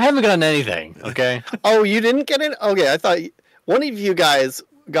 so I haven't gotten anything. Okay. Oh, you didn't get it? Okay, I thought one of you guys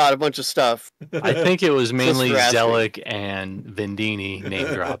got a bunch of stuff. I think it was mainly Zelik and Vendini name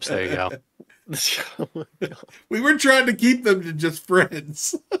drops. There you go. Oh my God. We were trying to keep them to just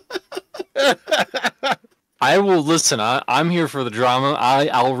friends. I will listen. I'm here for the drama.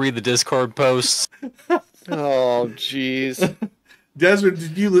 I'll read the Discord posts. Oh, jeez. Desmond,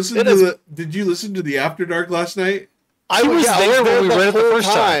 did you listen to the After Dark last night? I was there when we read it the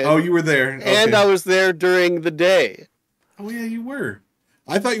first time. Oh, you were there. Okay. And I was there during the day. Oh yeah, you were.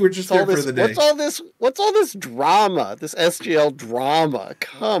 I thought you were just there for the day. What's all this drama? This SGL drama?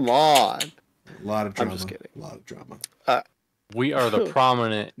 Come on. A lot of drama. I'm just kidding. A lot of drama. We are the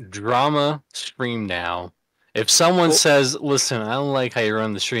prominent drama stream now. If someone says, listen, I don't like how you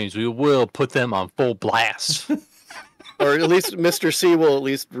run the streams, we will put them on full blast. Or at least Mr. C will at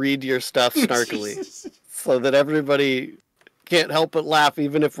least read your stuff snarkily so that everybody can't help but laugh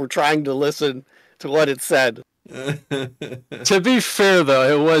even if we're trying to listen to what it said. To be fair,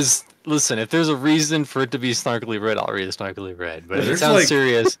 though, it was... Listen, if there's a reason for it to be snarkily read, I'll read it snarkily read. But if it sounds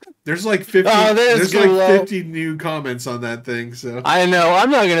serious... There's like 50, there's like 50 new comments on that thing, so... I know, I'm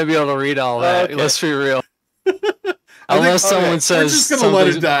not going to be able to read all that. Okay. Let's be real. Unless someone says... We're just going to let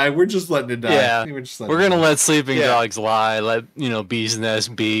it die. We're just letting it die. Yeah, we're going to let sleeping dogs lie. Let, bees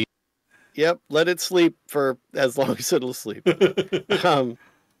nest be. Yep, let it sleep for as long as it'll sleep.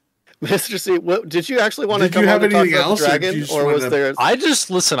 Mr. C, did you actually want to come on and talk about the dragon, or was there? I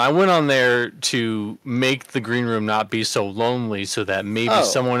went on there to make the green room not be so lonely, so that maybe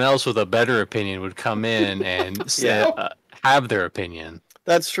someone else with a better opinion would come in and have their opinion.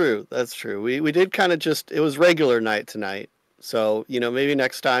 That's true. That's true. We did kind of it was regular night tonight, so maybe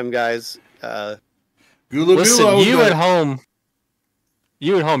next time, guys. Listen, you at home,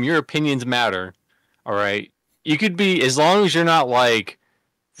 your opinions matter. All right, you could be, as long as you're not like.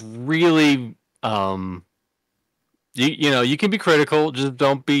 Really, you can be critical, just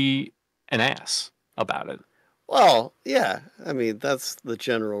don't be an ass about it. Well, yeah, I mean that's the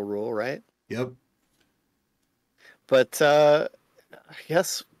general rule, right? Yep. But I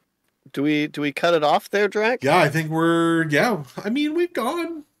guess do we cut it off there, Draq? Yeah, I think I mean we've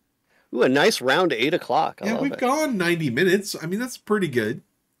gone. Ooh, a nice round 8 o'clock. We've gone 90 minutes. I mean that's pretty good.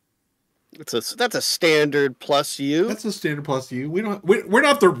 That's a standard plus U. That's a standard plus U. We're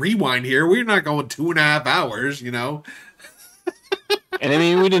not the rewind here. We're not going 2.5 hours, And I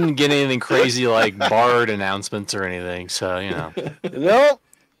mean, we didn't get anything crazy like Bard announcements or anything, so No.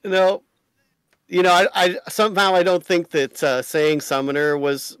 I somehow I don't think that saying Summoner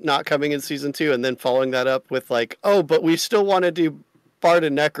was not coming in season 2 and then following that up with like, but we still want to do Bard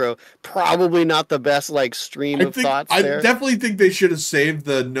and Necro, probably not the best stream of thoughts there. I definitely think they should have saved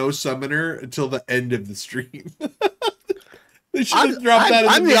the no summoner until the end of the stream. They should have dropped that.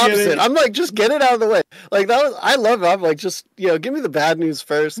 I'm the opposite. I'm like, just get it out of the way. Like that was, I love it. I'm like, just give me the bad news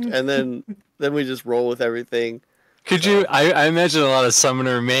first, and then we just roll with everything. Could you? I imagine a lot of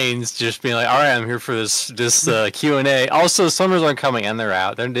summoner mains just being like, all right, I'm here for this Q&A. Also, summoners aren't coming and they're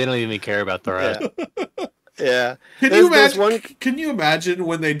out. They don't even care about the rest. Yeah. Can you imagine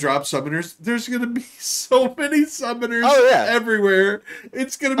when they drop summoners? There's going to be so many summoners everywhere.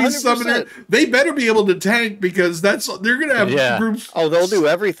 It's going to be 100%. Summoner. They better be able to tank because they're going to have groups. Oh, they'll do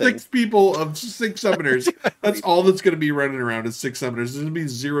everything. 6 people of 6 summoners. That's all that's going to be running around is 6 summoners. There's going to be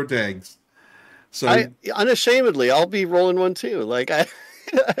 0 tanks. So unashamedly, I'll be rolling one too. Like I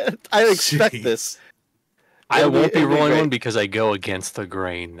expect this. I won't be rolling one because I go against the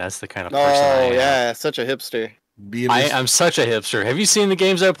grain. That's the kind of person I am. Oh, yeah, such a hipster. I'm such a hipster. Have you seen the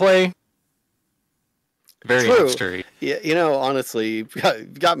games I play? Very hipstery. Yeah, honestly, you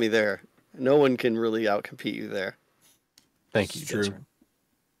got me there. No one can really outcompete you there. Thank you. True.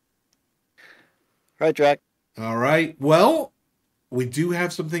 All right, Draq. All right. Well, we do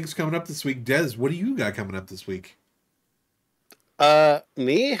have some things coming up this week. Des, what do you got coming up this week?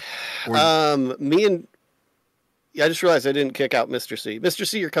 Me? Me and... I just realized I didn't kick out Mr. C. Mr.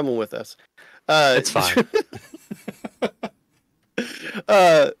 C, you're coming with us. It's fine.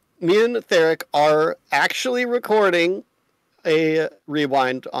 Me and Therek are actually recording a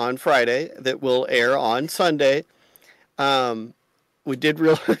rewind on Friday that will air on Sunday. We did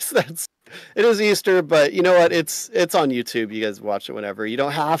realize it is Easter, but you know what? It's on YouTube. You guys watch it whenever. You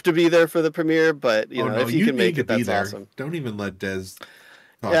don't have to be there for the premiere, but if you can make it, that's awesome. Don't even let Des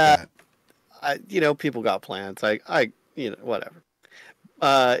talk that. People got plans. Whatever.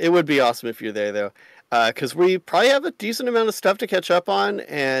 It would be awesome if you're there, though, because we probably have a decent amount of stuff to catch up on,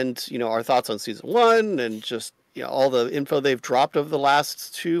 and our thoughts on season 1, and just all the info they've dropped over the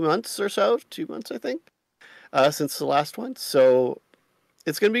last 2 months or so. 2 months, I think, since the last one. So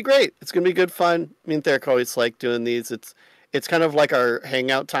it's gonna be great. It's gonna be good fun. Me and Therek always like doing these. It's kind of like our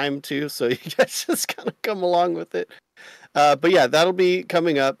hangout time too. So you guys just kind of come along with it. But yeah, that'll be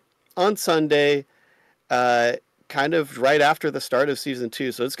coming up on Sunday, kind of right after the start of season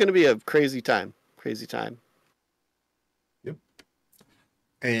 2. So it's going to be a crazy time.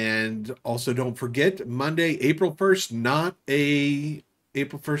 And also don't forget, Monday, April 1st, not a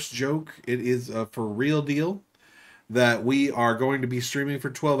April 1st joke. It is a for real deal that we are going to be streaming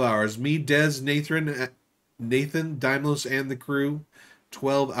for 12 hours. Me, Des, Nathan, Daimlos, and the crew.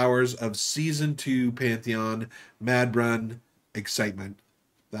 12 hours of Season 2 Pantheon Mad Run excitement.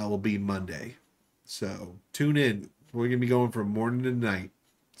 That will be Monday. So tune in. We're going to be going from morning to night.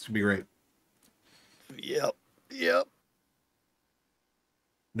 It's going to be great. Yep.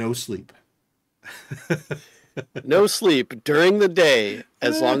 No sleep. No sleep during the day,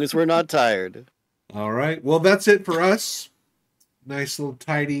 as long as we're not tired. All right. Well, that's it for us. Nice little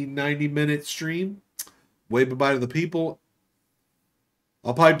tidy 90-minute stream. Wave bye-bye to the people.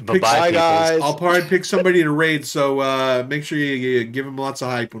 I'll probably pick somebody to raid, so make sure you give them lots of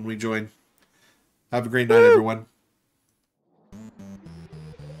hype when we join. Have a great night, everyone.